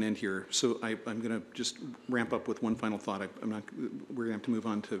coming to an end here, so I'm going to just ramp up with one final thought. We're going to have to move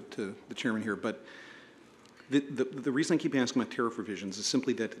on to the chairman here, but the reason I keep asking about tariff revisions is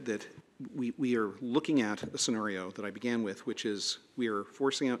simply that we are looking at a scenario that I began with, which is we are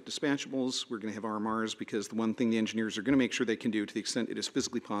forcing out dispatchables. We're going to have RMRs because the one thing the engineers are going to make sure they can do to the extent it is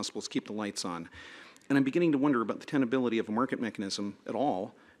physically possible is keep the lights on. And I'm beginning to wonder about the tenability of a market mechanism at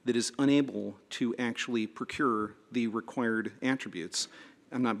all that is unable to actually procure the required attributes.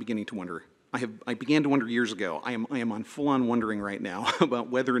 I'm not beginning to wonder. I began to wonder years ago. I am on full-on wondering right now about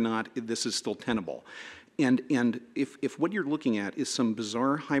whether or not this is still tenable. And if what you're looking at is some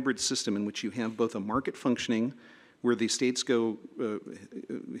bizarre hybrid system in which you have both a market functioning, where the states go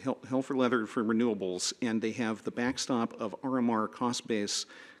hell for leather for renewables, and they have the backstop of RMR cost-based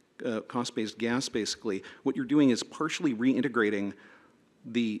gas, basically, what you're doing is partially reintegrating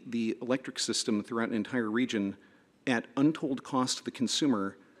the electric system throughout an entire region at untold cost to the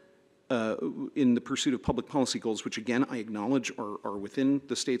consumer in the pursuit of public policy goals, which again I acknowledge are within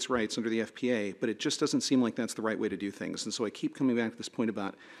the state's rights under the FPA, but it just doesn't seem like that's the right way to do things. And so I keep coming back to this point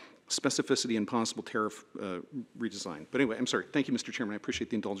about specificity and possible tariff redesign. But anyway, I'm sorry. Thank you, Mr. Chairman. I appreciate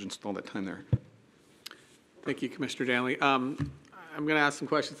the indulgence with all that time there. Thank you, Commissioner Danley. I'm going to ask some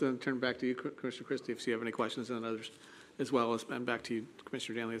questions and then turn back to you, Commissioner Christie, if you have any questions, and then others as well, and back to you,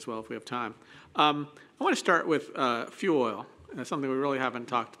 Commissioner Danley, as well, if we have time. I want to start with fuel oil. That's something we really haven't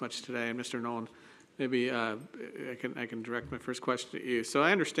talked much today. And Mr. Nolan, maybe I can direct my first question to you. So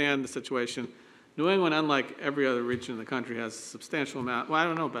I understand the situation. New England, unlike every other region in the country, has a substantial amount. Well, I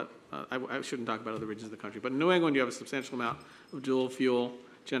don't know about. I shouldn't talk about other regions of the country, but in New England, you have a substantial amount of dual fuel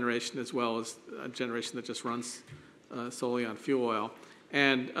generation, as well as a generation that just runs solely on fuel oil.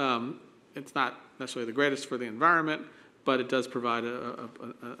 And it's not necessarily the greatest for the environment, but it does provide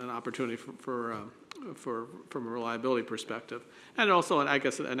an opportunity from a reliability perspective, and also, I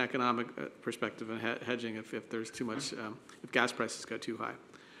guess, an economic perspective and hedging if there's too much, if gas prices go too high.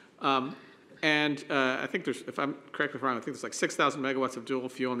 I think there's, if I'm correct me if I'm wrong, I think there's like 6,000 megawatts of dual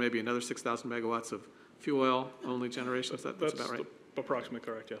fuel and maybe another 6,000 megawatts of fuel oil only generation. That's about right? Approximately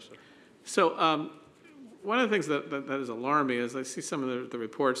correct, yes, sir. So one of the things that has alarmed me is I see some of the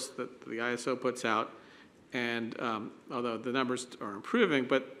reports that the ISO puts out, and although the numbers are improving,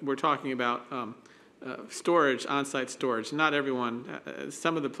 but we're talking about storage, on-site storage. Not everyone,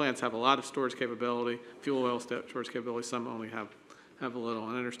 some of the plants have a lot of storage capability, fuel oil storage capability, some only have a little,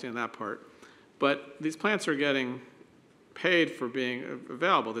 and I understand that part. But these plants are getting paid for being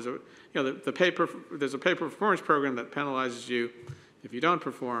available. There's there's a pay performance program that penalizes you if you don't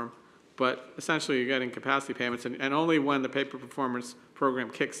perform, but essentially you're getting capacity payments, and only when the pay performance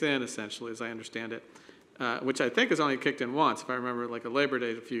program kicks in, essentially, as I understand it, which I think has only kicked in once, if I remember, like a Labor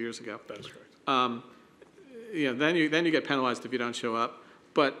Day a few years ago. That is correct. Then you get penalized if you don't show up.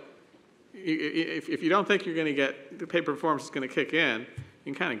 But if you don't think you're going to get the pay performance is going to kick in,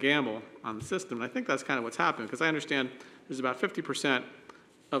 you can kind of gamble on the system. And I think that's kind of what's happened, because I understand there's about 50%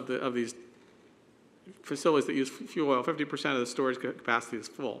 of these facilities that use fuel oil, 50% of the storage capacity is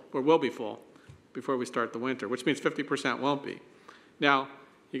full, or will be full, before we start the winter, which means 50% won't be. Now,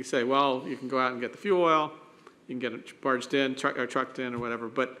 you can say, well, you can go out and get the fuel oil, you can get it barged in, or trucked in, or whatever,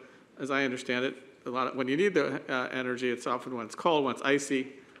 but as I understand it, when you need the energy, it's often when it's cold, when it's icy.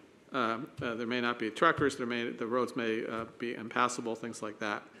 There may not be truckers, the roads may be impassable, things like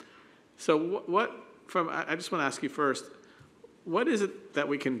that. So I just want to ask you first, what is it that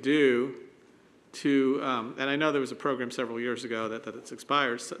we can do to, and I know there was a program several years ago that it's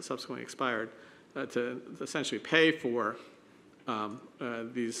expired, subsequently expired, to essentially pay for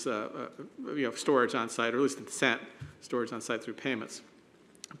these storage on site, or at least incent storage on site through payments.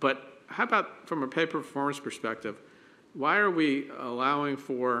 But how about from a pay performance perspective, why are we allowing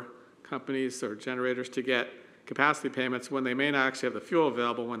for companies or generators to get capacity payments when they may not actually have the fuel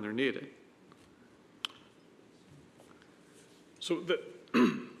available when they're needed? So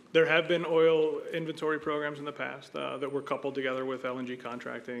there have been oil inventory programs in the past that were coupled together with LNG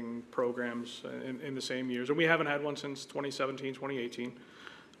contracting programs in the same years. And we haven't had one since 2017, 2018.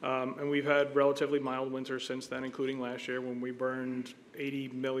 And we've had relatively mild winters since then, including last year when we burned 80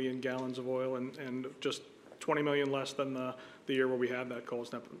 million gallons of oil and just 20 million less than the year where we had that cold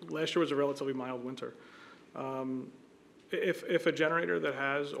snap. Last year was a relatively mild winter. If a generator that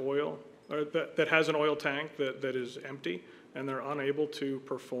has oil, or that has an oil tank that is empty and they're unable to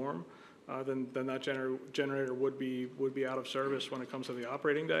perform, then that generator would be out of service when it comes to the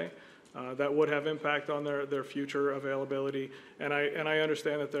operating day. That would have impact on their future availability, and I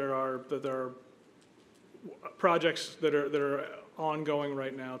understand that there are projects that are ongoing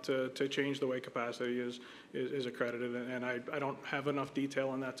right now to change the way capacity is accredited, and I don't have enough detail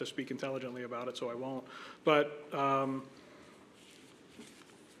on that to speak intelligently about it, so I won't. But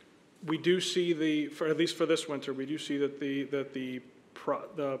we do see at least for this winter, we do see that the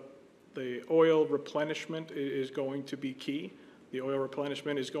oil replenishment is going to be key. The oil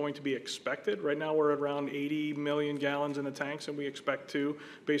replenishment is going to be expected. Right now we're around 80 million gallons in the tanks, and we expect to,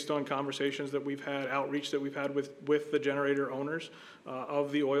 based on conversations that we've had, outreach that we've had with the generator owners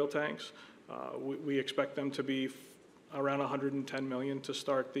of the oil tanks. We expect them to be around 110 million to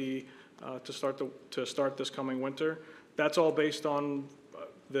start this coming winter. That's all based on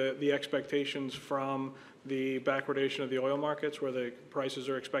the expectations from the backwardation of the oil markets, where the prices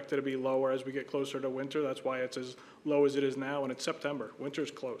are expected to be lower as we get closer to winter. That's why it's as low as it is now, and it's September. Winter's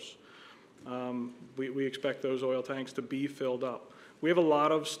close. We expect those oil tanks to be filled up. We have a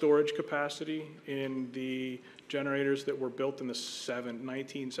lot of storage capacity in the generators that were built in the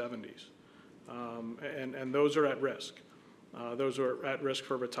 1970s, and those are at risk. Those are at risk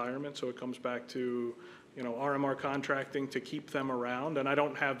for retirement, so it comes back to RMR contracting to keep them around, and I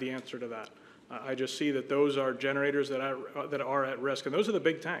don't have the answer to that. I just see that those are generators that are at risk, and those are the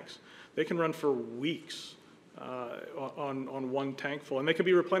big tanks. They can run for weeks on one tank full, and they can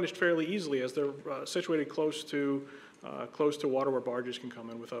be replenished fairly easily as they're situated close to water where barges can come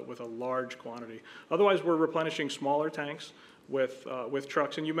in with a large quantity. Otherwise, we're replenishing smaller tanks with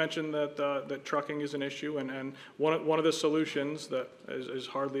trucks, and you mentioned that trucking is an issue, and one of the solutions that is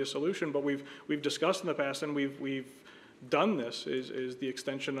hardly a solution, but we've discussed in the past, and we've done this, is the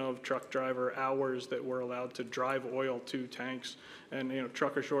extension of truck driver hours that we're allowed to drive oil to tanks, and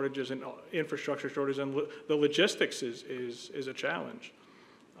trucker shortages and infrastructure shortages, and the logistics is a challenge.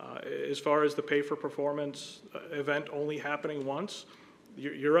 As far as the pay for performance event only happening once,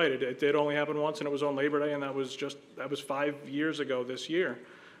 you're right, it did only happen once, and it was on Labor Day, and that was 5 years ago this year.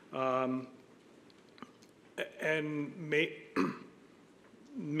 And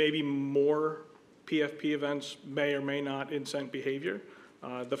maybe more PFP events may or may not incent behavior.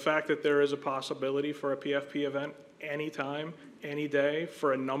 The fact that there is a possibility for a PFP event anytime, any day,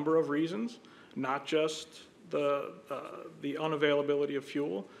 for a number of reasons, not just the unavailability of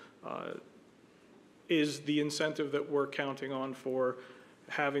fuel, is the incentive that we're counting on for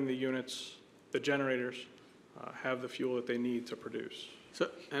having the units, the generators, have the fuel that they need to produce. So,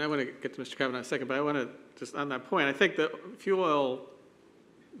 and I want to get to Mr. Kavanaugh in a second, but I want to just on that point, I think that fuel oil,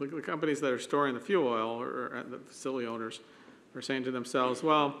 the companies that are storing the fuel oil, or the facility owners, are saying to themselves,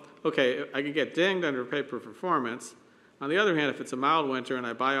 well, okay, I can get dinged under pay for performance. On the other hand, if it's a mild winter and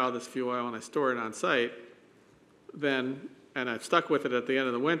I buy all this fuel oil and I store it on site, then, and I've stuck with it at the end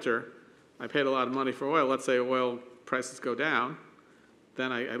of the winter, I paid a lot of money for oil. Let's say oil prices go down.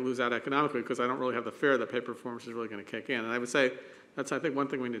 then I lose out economically because I don't really have the fear that pay performance is really going to kick in. And I would say that's, I think, one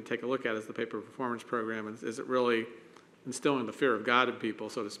thing we need to take a look at is the pay performance program. Is it really instilling the fear of God in people,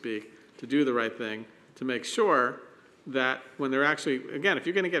 so to speak, to do the right thing, to make sure that when they're actually, again, if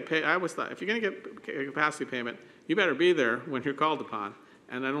you're going to get paid, I always thought, if you're going to get a capacity payment, you better be there when you're called upon.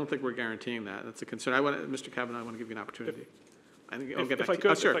 And I don't think we're guaranteeing that. That's a concern. Mr. Kavanaugh, I want to give you an opportunity. If I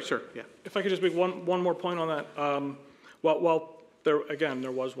could, Sure, yeah. If I could just make one more point on that. While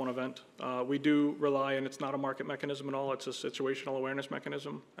there was one event, we do rely, and it's not a market mechanism at all, it's a situational awareness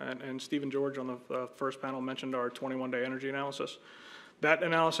mechanism. And Stephen George on the first panel mentioned our 21-day energy analysis. That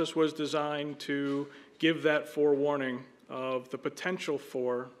analysis was designed to give that forewarning of the potential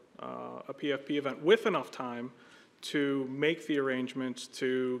for a PFP event with enough time to make the arrangements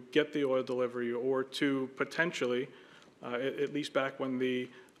to get the oil delivery, or to potentially, at least back when the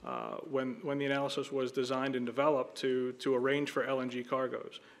analysis was designed and developed, to arrange for LNG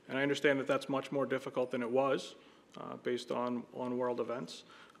cargoes. And I understand that that's much more difficult than it was based on world events.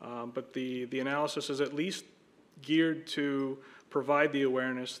 But the analysis is at least geared to provide the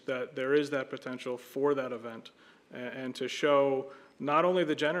awareness that there is that potential for that event, and to show not only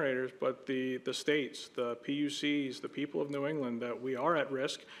the generators, but the states, the PUCs, the people of New England, that we are at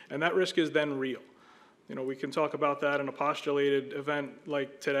risk, and that risk is then real. You know, we can talk about that in a postulated event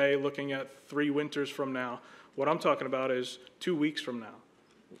like today, looking at 3 winters from now. What I'm talking about is 2 weeks from now.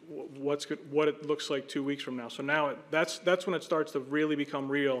 What it looks like 2 weeks from now. So now that's when it starts to really become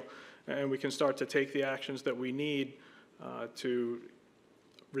real, and we can start to take the actions that we need to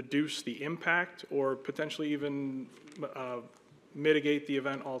reduce the impact, or potentially even mitigate the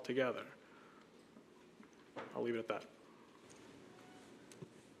event altogether. I'll leave it at that.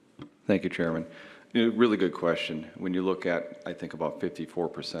 Thank you, Chairman. Really good question. When you look at, I think about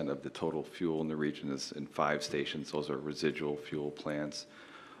 54% of the total fuel in the region is in 5 stations. Those are residual fuel plants.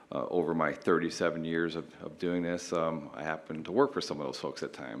 Over my 37 years of doing this, I happen to work for some of those folks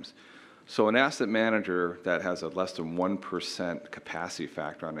at times. So an asset manager that has a less than 1% capacity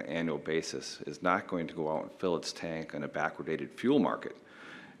factor on an annual basis is not going to go out and fill its tank in a backwardated fuel market.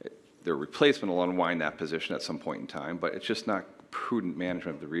 Their replacement will unwind that position at some point in time, but it's just not prudent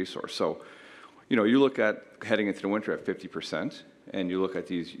management of the resource. So, you know, you look at heading into the winter at 50%, and you look at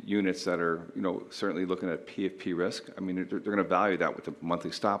these units that are, you know, certainly looking at PFP risk. I mean, they're going to value that with the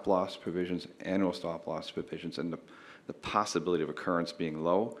monthly stop loss provisions, annual stop loss provisions, and the possibility of occurrence being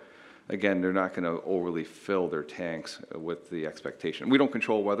low. Again, they're not going to overly fill their tanks with the expectation. We don't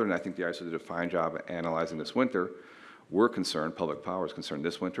control weather, and I think the ISO did a fine job of analyzing this winter. We're concerned, public power is concerned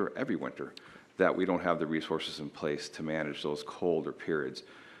this winter, every winter, that we don't have the resources in place to manage those colder periods.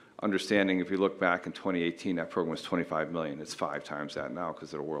 Understanding, if you look back in 2018, that program was $25 million. It's 5 times that now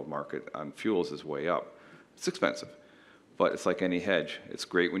because the world market on fuels is way up. It's expensive, but it's like any hedge. It's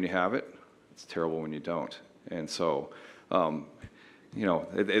great when you have it. It's terrible when you don't. And so, you know,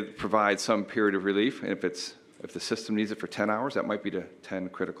 it provides some period of relief. And if the system needs it for 10 hours, that might be the 10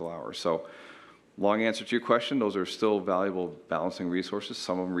 critical hours. So, long answer to your question, those are still valuable balancing resources.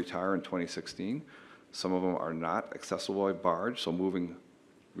 Some of them retire in 2016. Some of them are not accessible by barge, so moving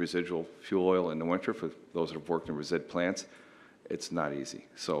residual fuel oil in the winter, for those that have worked in resid plants, it's not easy.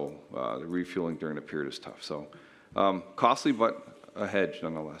 So the refueling during the period is tough. So costly, but a hedge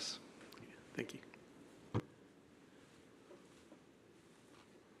nonetheless. Thank you.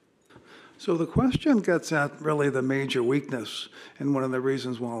 So the question gets at really the major weakness, and one of the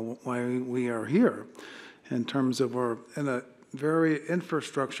reasons why we are here, in terms of we're in a very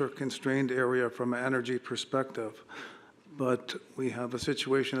infrastructure constrained area from an energy perspective, but we have a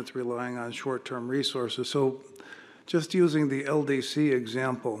situation that's relying on short-term resources. So just using the LDC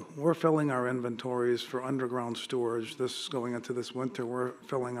example, we're filling our inventories for underground storage. This going into this winter, we're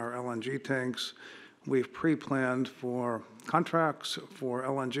filling our LNG tanks. We've pre-planned for contracts for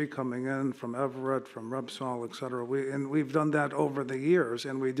LNG coming in from Everett, from Repsol, et cetera. And we've done that over the years,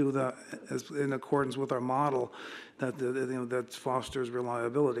 and we do that in accordance with our model that fosters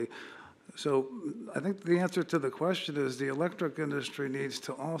reliability. So I think the answer to the question is the electric industry needs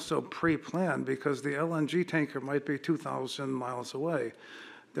to also pre-plan, because the LNG tanker might be 2,000 miles away.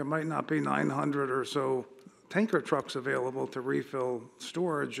 There might not be 900 or so tanker trucks available to refill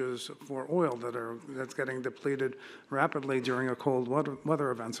storages for oil that's getting depleted rapidly during a cold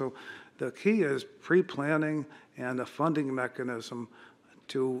weather event. So the key is pre-planning and a funding mechanism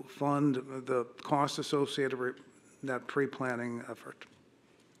to fund the costs associated with that pre-planning effort.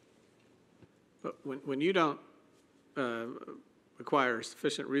 But when you don't acquire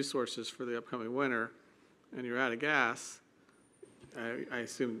sufficient resources for the upcoming winter and you're out of gas, I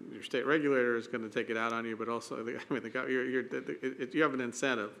assume your state regulator is going to take it out on you, but also, I mean, you have an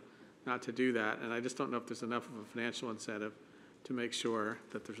incentive not to do that, and I just don't know if there's enough of a financial incentive to make sure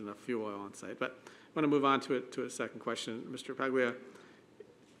that there's enough fuel oil on site. But I want to move on to a second question. Mr. Paglia,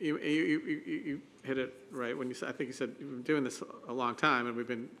 you hit it right when you said, I think you said you've been doing this a long time, and we've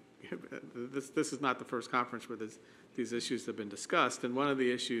been, this is not the first conference where these issues have been discussed, and one of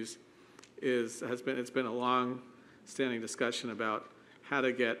the issues it's been a long-standing discussion about how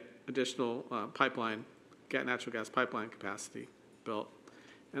to get additional natural gas pipeline capacity built.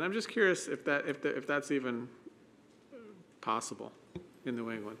 And I'm just curious if that's even possible in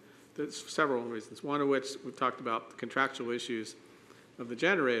New England. There's several reasons, one of which we've talked about the contractual issues of the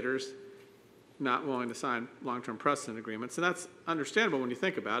generators not willing to sign long-term precedent agreements. And that's understandable when you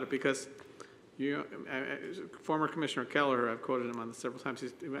think about it, because former Commissioner Keller, I've quoted him on this several times,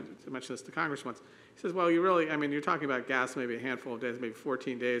 he mentioned this to Congress once. He says, well, you're talking about gas maybe a handful of days, maybe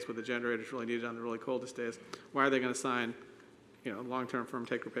 14 days where the generators really needed on the really coldest days. Why are they going to sign long-term firm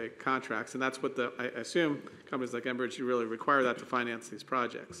take-or-pay contracts? And that's what I assume companies like Enbridge, you really require that to finance these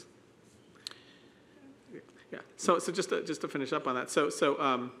projects. Yeah. So just to finish up on that.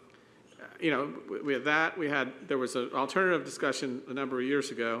 We had that. There was an alternative discussion a number of years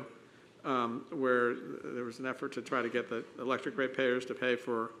ago where there was an effort to try to get the electric ratepayers to pay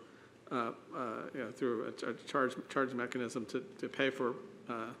for, through a charge mechanism to pay for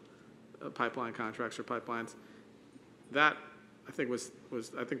pipeline contracts or pipelines. That I think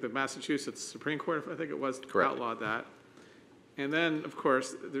I think the Massachusetts Supreme Court, I think it was, correct, outlawed that. And then, of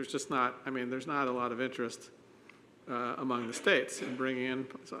course, there's just not. There's not a lot of interest among the states in bringing in.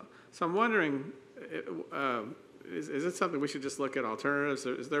 So I'm wondering, is it something we should just look at alternatives?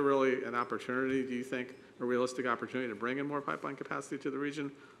 Is there really an opportunity, do you think, a realistic opportunity to bring in more pipeline capacity to the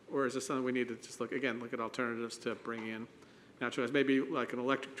region? Or is this something we need to just look at alternatives to bring in natural gas, maybe like an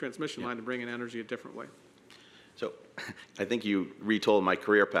electric transmission line to bring in energy a different way? So I think you retold my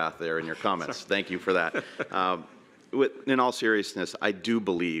career path there in your comments. Thank you for that. In all seriousness, I do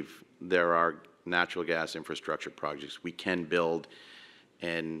believe there are natural gas infrastructure projects we can build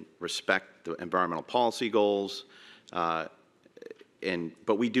and respect the environmental policy goals, but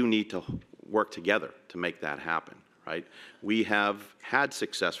we do need to work together to make that happen, right? We have had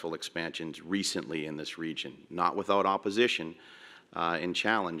successful expansions recently in this region, not without opposition and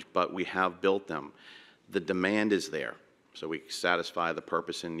challenge, but we have built them. The demand is there, so we satisfy the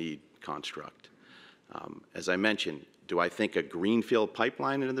purpose and need construct. As I mentioned, do I think a greenfield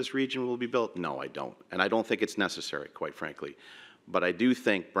pipeline into this region will be built? No, I don't. And I don't think it's necessary, quite frankly. But I do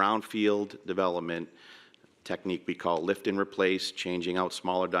think brownfield development technique we call lift and replace, changing out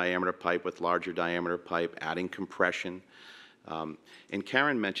smaller diameter pipe with larger diameter pipe, adding compression. And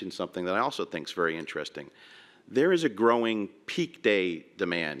Karen mentioned something that I also think is very interesting. There is a growing peak day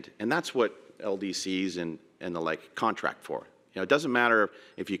demand, and that's what LDCs and the like contract for. It doesn't matter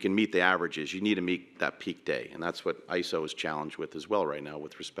if you can meet the averages, you need to meet that peak day, and that's what ISO is challenged with as well right now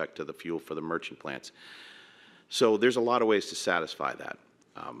with respect to the fuel for the merchant plants. So there's a lot of ways to satisfy that.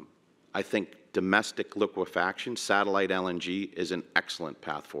 I think domestic liquefaction, satellite LNG, is an excellent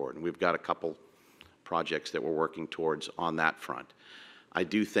path forward, and we've got a couple projects that we're working towards on that front. I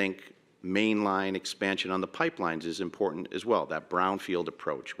do think mainline expansion on the pipelines is important as well, that brownfield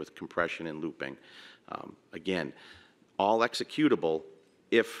approach with compression and looping. Again, all executable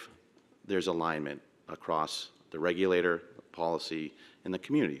if there's alignment across the regulator, the policy, and the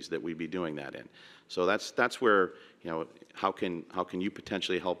communities that we'd be doing that in. So that's where, how can you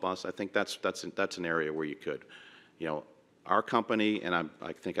potentially help us? I think that's an area where you could. Our company, and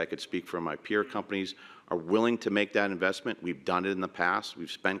I think I could speak for my peer companies, are willing to make that investment. We've done it in the past.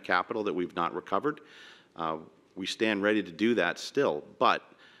 We've spent capital that we've not recovered. We stand ready to do that still, but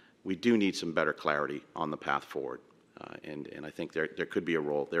we do need some better clarity on the path forward. And I think there could be a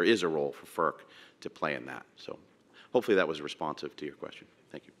role, there is a role for FERC to play in that. So hopefully that was responsive to your question.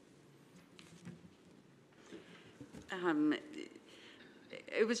 Thank you.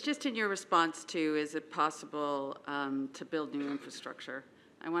 It was just in your response to, is it possible to build new infrastructure?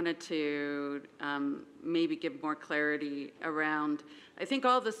 I wanted to maybe give more clarity around, I think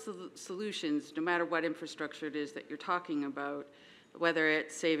all the solutions, no matter what infrastructure it is that you're talking about, whether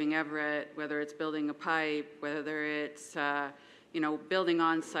it's saving Everett, whether it's building a pipe, whether it's building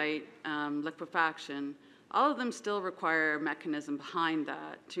on-site liquefaction, all of them still require a mechanism behind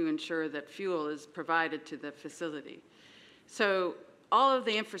that to ensure that fuel is provided to the facility. So all of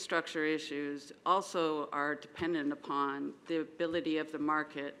the infrastructure issues also are dependent upon the ability of the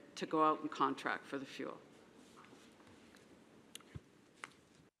market to go out and contract for the fuel.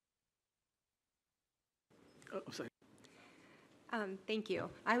 Oh, sorry. Thank you.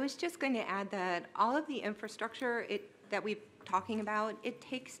 I was just going to add that all of the infrastructure that we're talking about, it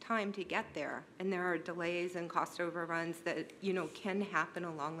takes time to get there, and there are delays and cost overruns that can happen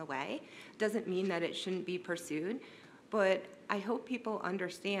along the way. Doesn't mean that it shouldn't be pursued, but I hope people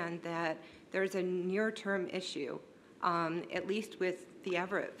understand that there's a near-term issue, at least with the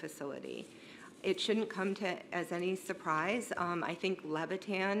Everett facility. It shouldn't come as any surprise. I think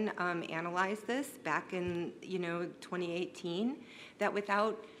Levitan analyzed this back in 2018, that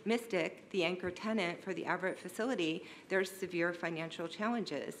without Mystic, the anchor tenant for the Everett facility, there's severe financial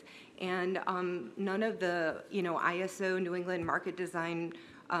challenges. And none of the ISO New England market design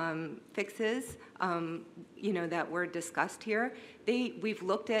fixes that were discussed here, we've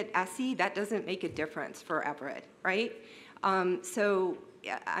looked at SE, that doesn't make a difference for Everett, right? So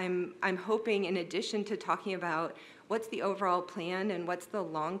I'm hoping, in addition to talking about what's the overall plan and what's the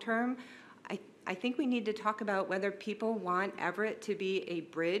long term, I think we need to talk about whether people want Everett to be a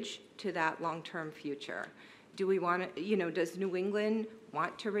bridge to that long-term future. Do we want to, does New England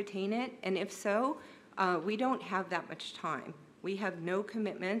want to retain it? And if so, we don't have that much time. We have no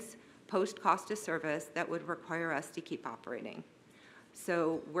commitments post-cost of service that would require us to keep operating.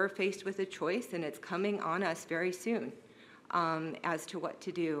 So we're faced with a choice, and it's coming on us very soon. As to what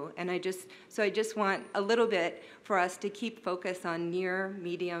to do. And I just want a little bit for us to keep focus on near,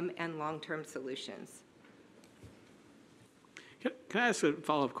 medium, and long-term solutions. Can I ask a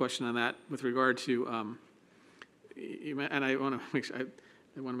follow-up question on that with regard to, and I want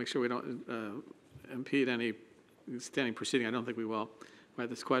to make sure we don't impede any standing proceeding. I don't think we will by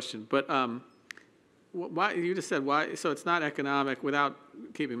this question. But why, you just said why, so it's not economic, without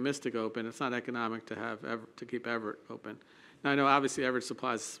keeping Mystic open, it's not economic to keep Everett open. Now, I know obviously Everett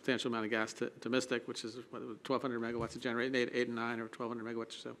supplies a substantial amount of gas to Mystic, which is 1,200 megawatts to generate, 8 and 9 or 1,200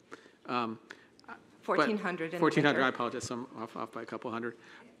 megawatts or so. 1,400. 1,400, I apologize, so I'm off by a couple hundred.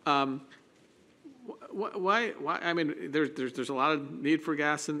 Why, I mean, there's a lot of need for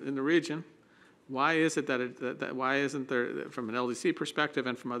gas in the region. Why is it that why isn't there, from an LDC perspective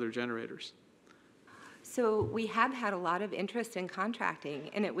and from other generators? So we have had a lot of interest in contracting,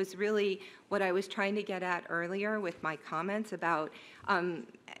 and it was really what I was trying to get at earlier with my comments about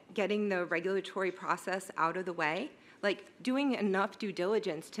getting the regulatory process out of the way, like doing enough due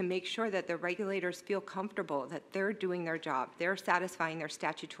diligence to make sure that the regulators feel comfortable that they're doing their job, they're satisfying their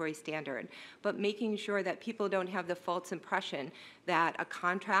statutory standard, but making sure that people don't have the false impression that a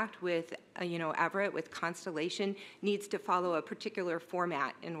contract with, Everett, with Constellation, needs to follow a particular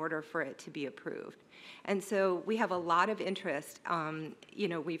format in order for it to be approved. And so we have a lot of interest.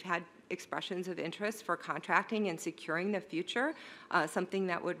 We've had expressions of interest for contracting and securing the future, something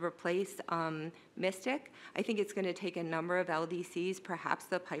that would replace Mystic. I think it's going to take a number of LDCs, perhaps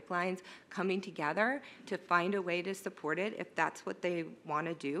the pipelines, coming together to find a way to support it if that's what they want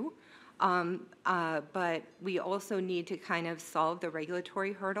to do. But we also need to kind of solve the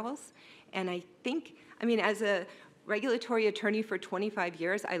regulatory hurdles. And I think, as a regulatory attorney for 25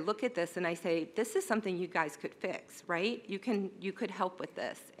 years, I look at this and I say, this is something you guys could fix, right? You could help with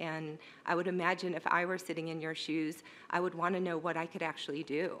this. And I would imagine if I were sitting in your shoes, I would want to know what I could actually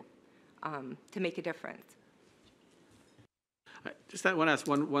do to make a difference. Just want to ask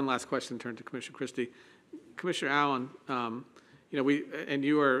one last question, turn to Commissioner Christie. Commissioner Allen, and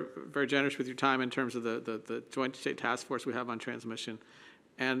you are very generous with your time in terms of the Joint State Task Force we have on transmission.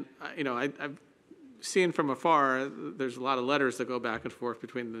 And, I've seen from afar, there's a lot of letters that go back and forth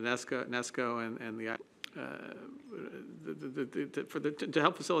between the NESCO and the to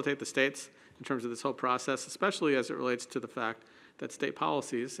help facilitate the states in terms of this whole process, especially as it relates to the fact that state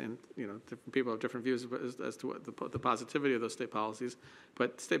policies, and different people have different views as to what the positivity of those state policies,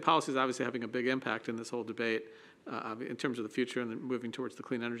 but state policies obviously having a big impact in this whole debate in terms of the future and moving towards the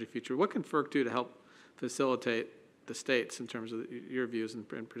clean energy future. What can FERC do to help facilitate the states in terms of your views and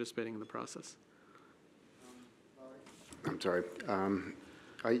participating in the process? I'm sorry.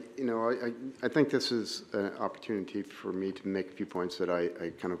 I think this is an opportunity for me to make a few points that I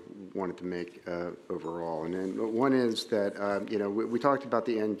kind of wanted to make overall. And then one is that, we talked about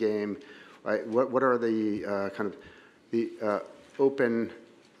the end game. What are the kind of the open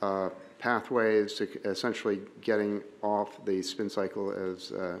pathways to essentially getting off the spin cycle,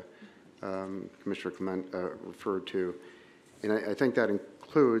 as Commissioner Clement referred to? And I think that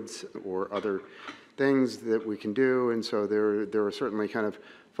includes, or other things that we can do, and so there are certainly kind of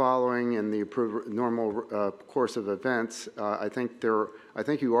following in the normal course of events. I think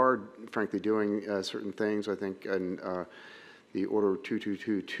you are frankly doing certain things. I think in the Order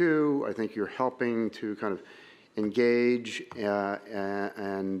 2222, I think you're helping to kind of engage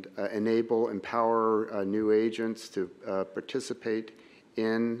and and empower new agents to participate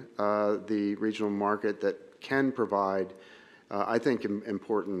in the regional market that can provide, I think,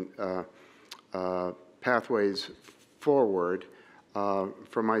 important pathways forward.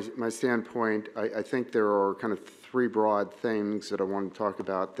 From my standpoint, I think there are kind of three broad things that I want to talk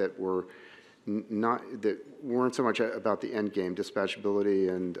about that weren't so much about the end game, dispatchability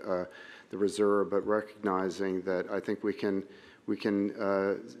and the reserve, but recognizing that I think we can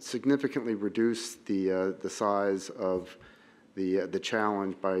significantly reduce the size of the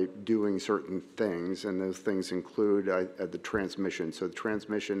challenge by doing certain things, and those things include the transmission. So the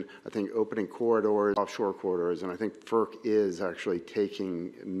transmission, I think, opening corridors, offshore corridors, and I think FERC is actually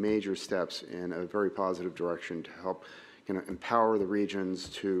taking major steps in a very positive direction to help empower the regions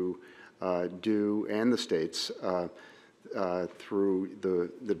to do, and the states, through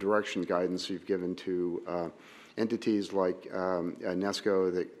the direction guidance you've given to entities like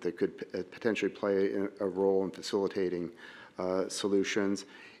NESCO that could potentially play a role in facilitating solutions,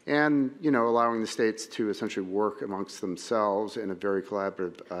 and allowing the states to essentially work amongst themselves in a very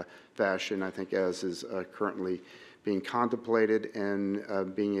collaborative fashion, I think, as is currently being contemplated,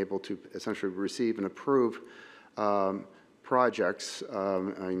 and being able to essentially receive and approve projects.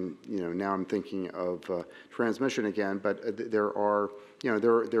 Now I'm thinking of transmission again, but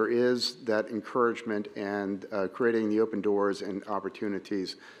there is that encouragement and creating the open doors and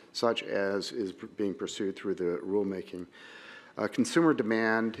opportunities such as is being pursued through the rulemaking. Consumer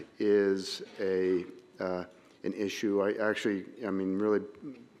demand is an issue. Really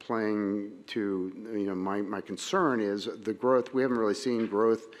playing to, my concern is the growth. We haven't really seen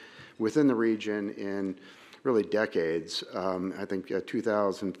growth within the region in really decades. I think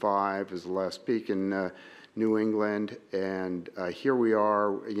 2005 is the last peak in New England, and here we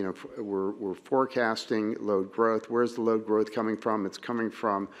are, we're forecasting load growth. Where's the load growth coming from? It's coming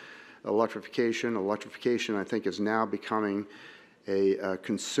from electrification. Electrification, I think, is now becoming a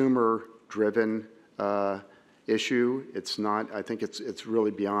consumer-driven issue. It's not, I think it's really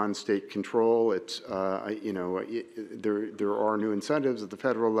beyond state control. It's, there are new incentives at the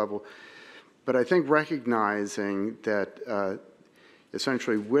federal level. But I think recognizing that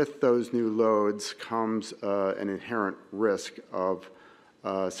essentially with those new loads comes an inherent risk of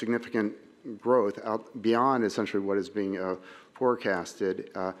significant growth out beyond essentially what is being forecasted.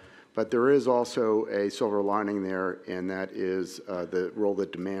 But there is also a silver lining there, and that is the role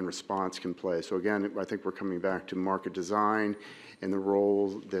that demand response can play. So again, I think we're coming back to market design and the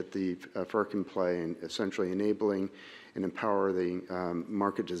role that the FERC can play in essentially enabling and empower the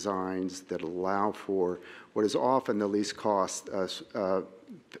market designs that allow for what is often the least cost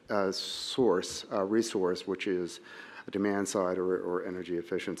resource, which is a demand side or energy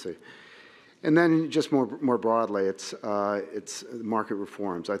efficiency. And then just more broadly, it's market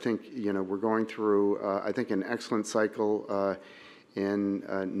reforms. I think we're going through I think an excellent cycle in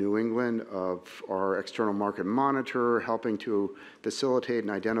New England of our external market monitor helping to facilitate and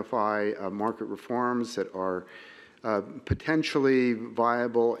identify market reforms that are potentially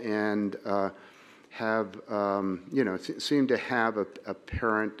viable and have seem to have a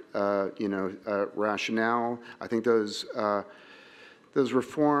apparent rationale. I think those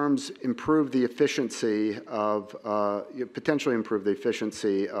reforms improve the efficiency of potentially improve the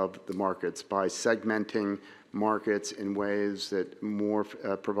efficiency of the markets by segmenting markets in ways that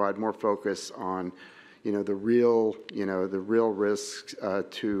provide more focus on the real risks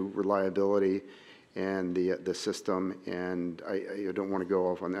to reliability and the system. And I don't want to go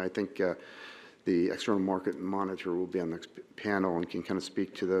off on that. I think the external market monitor will be on the next panel and can kind of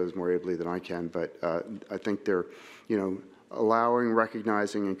speak to those more ably than I can. But I think they're allowing,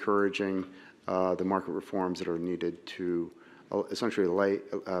 recognizing, encouraging the market reforms that are needed to essentially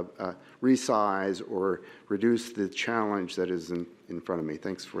resize or reduce the challenge that is in front of me.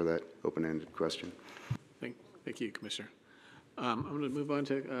 Thanks for that open-ended question. Thank you, Commissioner. I'm going to move on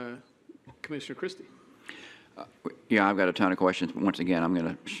to Commissioner Christie. Yeah, I've got a ton of questions, but once again, I'm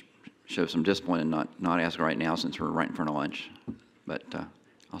going to show some discipline and not ask right now since we're right in front of lunch. But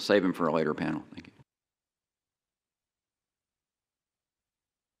I'll save them for a later panel. Thank you.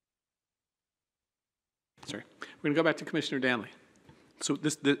 Sorry. We're going to go back to Commissioner Danley. So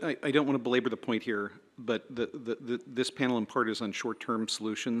I don't want to belabor the point here, but this panel in part is on short-term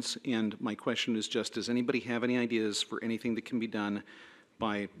solutions, and my question is just, does anybody have any ideas for anything that can be done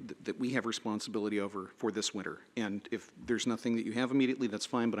that we have responsibility over for this winter? And if there's nothing that you have immediately, that's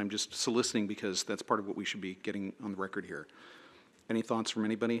fine, but I'm just soliciting because that's part of what we should be getting on the record here. Any thoughts from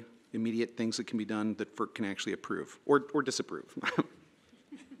anybody? Immediate things that can be done that FERC can actually approve or disapprove?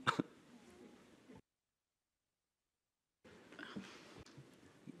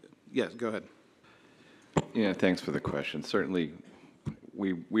 Yes, go ahead. Yeah, thanks for the question. Certainly,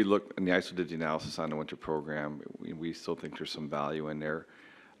 we look, and the ISO did the analysis on the winter program. We still think there's some value in there,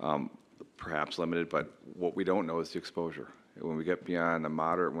 perhaps limited, but what we don't know is the exposure. When we get beyond a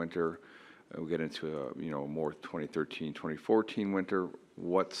moderate winter, we get into a more 2013, 2014 winter,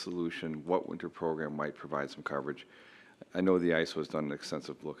 what solution, what winter program might provide some coverage? I know the ISO has done an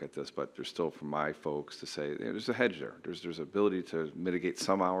extensive look at this, but there's still, for my folks, to say there's a hedge there. There's ability to mitigate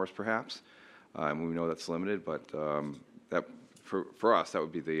some hours, perhaps, and we know that's limited, but that for us, that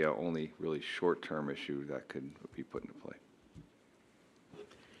would be the only really short-term issue that could be put into play.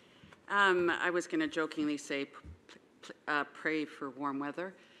 I was going to jokingly say pray for warm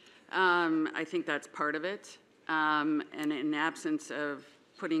weather. I think that's part of it. And in absence of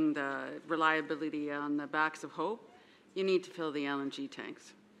putting the reliability on the backs of hope, you need to fill the LNG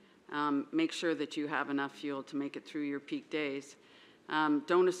tanks. Make sure that you have enough fuel to make it through your peak days.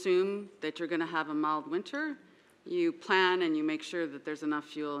 Don't assume that you're going to have a mild winter. You plan and you make sure that there's enough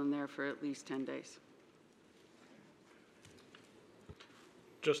fuel in there for at least 10 days.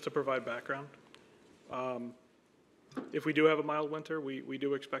 Just to provide background, if we do have a mild winter, we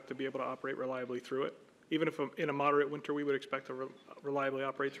do expect to be able to operate reliably through it. Even if in a moderate winter, we would expect to reliably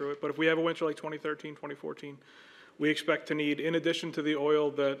operate through it. But if we have a winter like 2013, 2014, we expect to need, in addition to the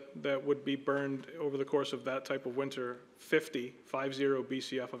oil that would be burned over the course of that type of winter, 50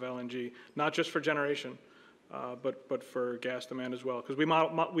 BCF of LNG, not just for generation, but for gas demand as well. Because we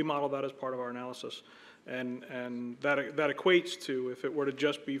model that as part of our analysis. And that equates to, if it were to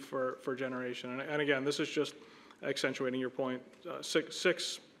just be for generation. And again, this is just accentuating your point,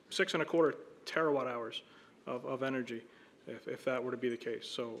 6.25 terawatt hours of energy, if that were to be the case.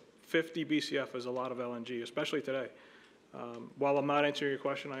 So 50 BCF is a lot of LNG, especially today. While I'm not answering your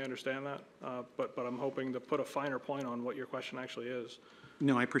question, I understand that, but I'm hoping to put a finer point on what your question actually is.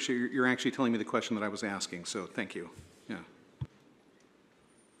 No, I appreciate you're actually telling me the question that I was asking, so thank you. Yeah.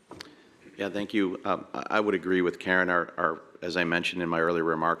 Yeah, thank you. I would agree with Karen. As I mentioned in my earlier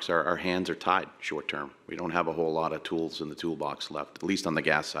remarks, our hands are tied short term. We don't have a whole lot of tools in the toolbox left, at least on the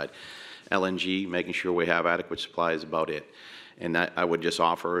gas side. LNG, making sure we have adequate supply is about it. And I would just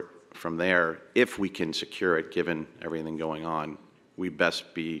offer from there, if we can secure it, given everything going on, we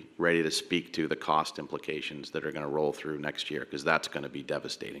best be ready to speak to the cost implications that are going to roll through next year, because that's going to be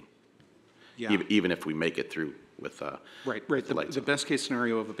devastating. Yeah. Even if we make it through with right. The best case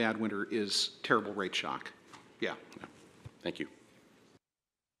scenario of a bad winter is terrible rate shock. Yeah. Thank you.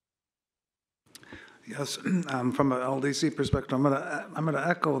 Yes, from an LDC perspective, I'm going to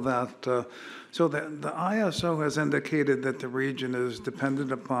echo that. So the ISO has indicated that the region is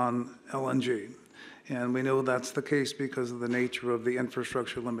dependent upon LNG, and we know that's the case because of the nature of the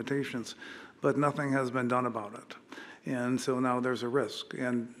infrastructure limitations, but nothing has been done about it. And so now there's a risk.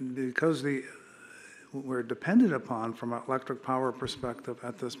 And because we're dependent upon, from an electric power perspective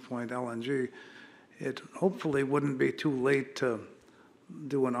at this point, LNG, it hopefully wouldn't be too late to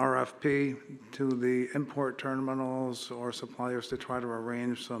do an RFP to the import terminals or suppliers to try to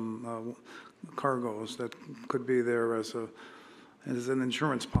arrange some cargoes that could be there as an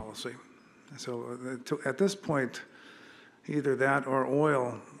insurance policy. So at this point, either that or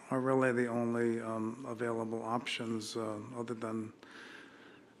oil are really the only available options other than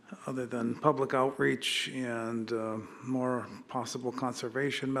public outreach and more possible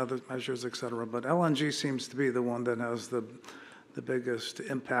conservation measures, et cetera. But LNG seems to be the one that has the biggest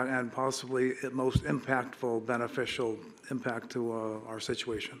impact and possibly the most impactful, beneficial impact to our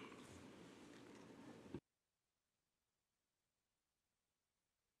situation.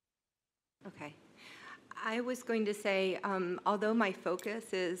 Okay. I was going to say, although my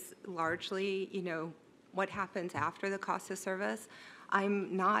focus is largely, what happens after the cost of service,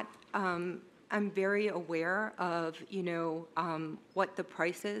 I'm not, I'm very aware of, what the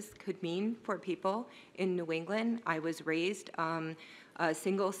prices could mean for people in New England. I was raised a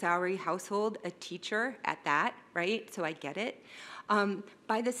single salary household, a teacher at that, right? So I get it.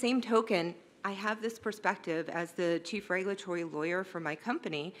 By the same token, I have this perspective as the chief regulatory lawyer for my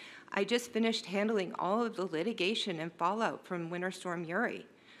company. I just finished handling all of the litigation and fallout from Winter Storm Uri.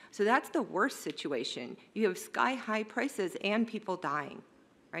 So that's the worst situation. You have sky-high prices and people dying,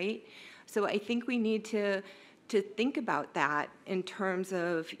 right? So I think we need to think about that in terms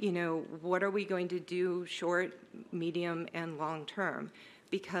of, what are we going to do short, medium, and long term?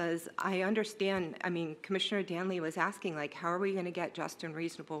 Because I understand, Commissioner Danley was asking, how are we going to get just and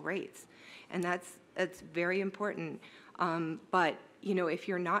reasonable rates? And that's very important. But, if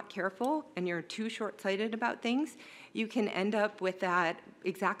you're not careful and you're too short-sighted about things, you can end up with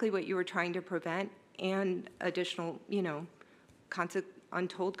exactly what you were trying to prevent and additional,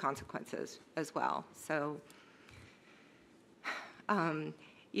 untold consequences as well. So,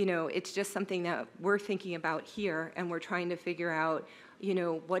 you know, it's just something that we're thinking about here, and we're trying to figure out, you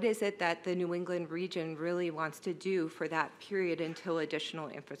know, what is it that the New England region really wants to do for that period until additional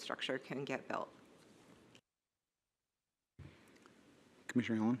infrastructure can get built.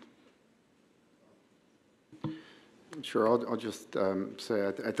 Commissioner Allen? Sure, I'll just say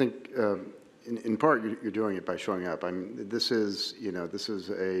I think in part you're doing it by showing up. I mean, this is, you know, this is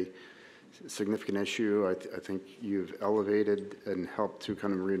a significant issue. I think you've elevated and helped to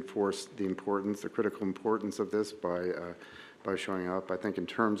kind of reinforce the importance, the critical importance of this by showing up. I think in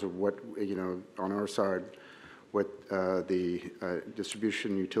terms of what, you know, on our side, what the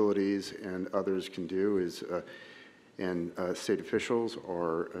distribution utilities and others can do is, and state officials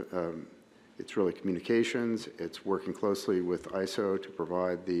are, it's really communications. It's working closely with ISO to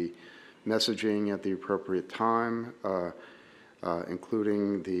provide the messaging at the appropriate time,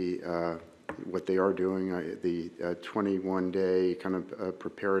 including the what they are doing, the 21-day kind of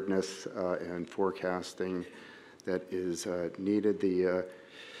preparedness and forecasting that is needed. The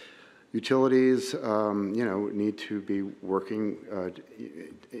utilities, you know, need to be working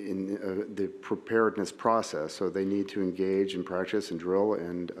in the preparedness process, so they need to engage and practice and drill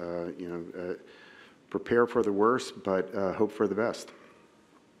and, you know, prepare for the worst, but hope for the best.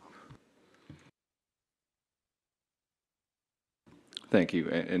 Thank you.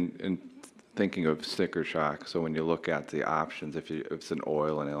 And thinking of sticker shock, so when you look at the options, if it's an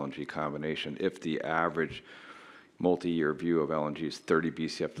oil and LNG combination, if the average multi-year view of LNG is 30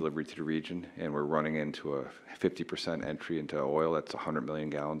 BCF delivery to the region, and we're running into a 50% entry into oil, that's 100 million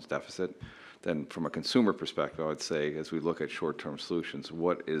gallons deficit, then from a consumer perspective, I would say, as we look at short-term solutions,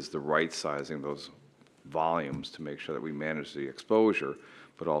 what is the right sizing of those volumes to make sure that we manage the exposure,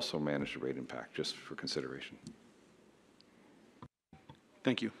 but also manage the rate impact, just for consideration.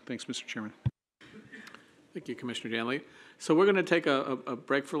 Thank you. Thanks, Mr. Chairman. Thank you, Commissioner Danley. So we're going to take a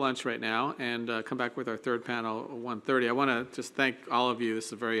break for lunch right now and come back with our third panel at 1:30. I want to just thank all of you. This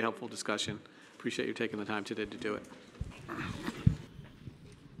is a very helpful discussion. Appreciate you taking the time today to do it.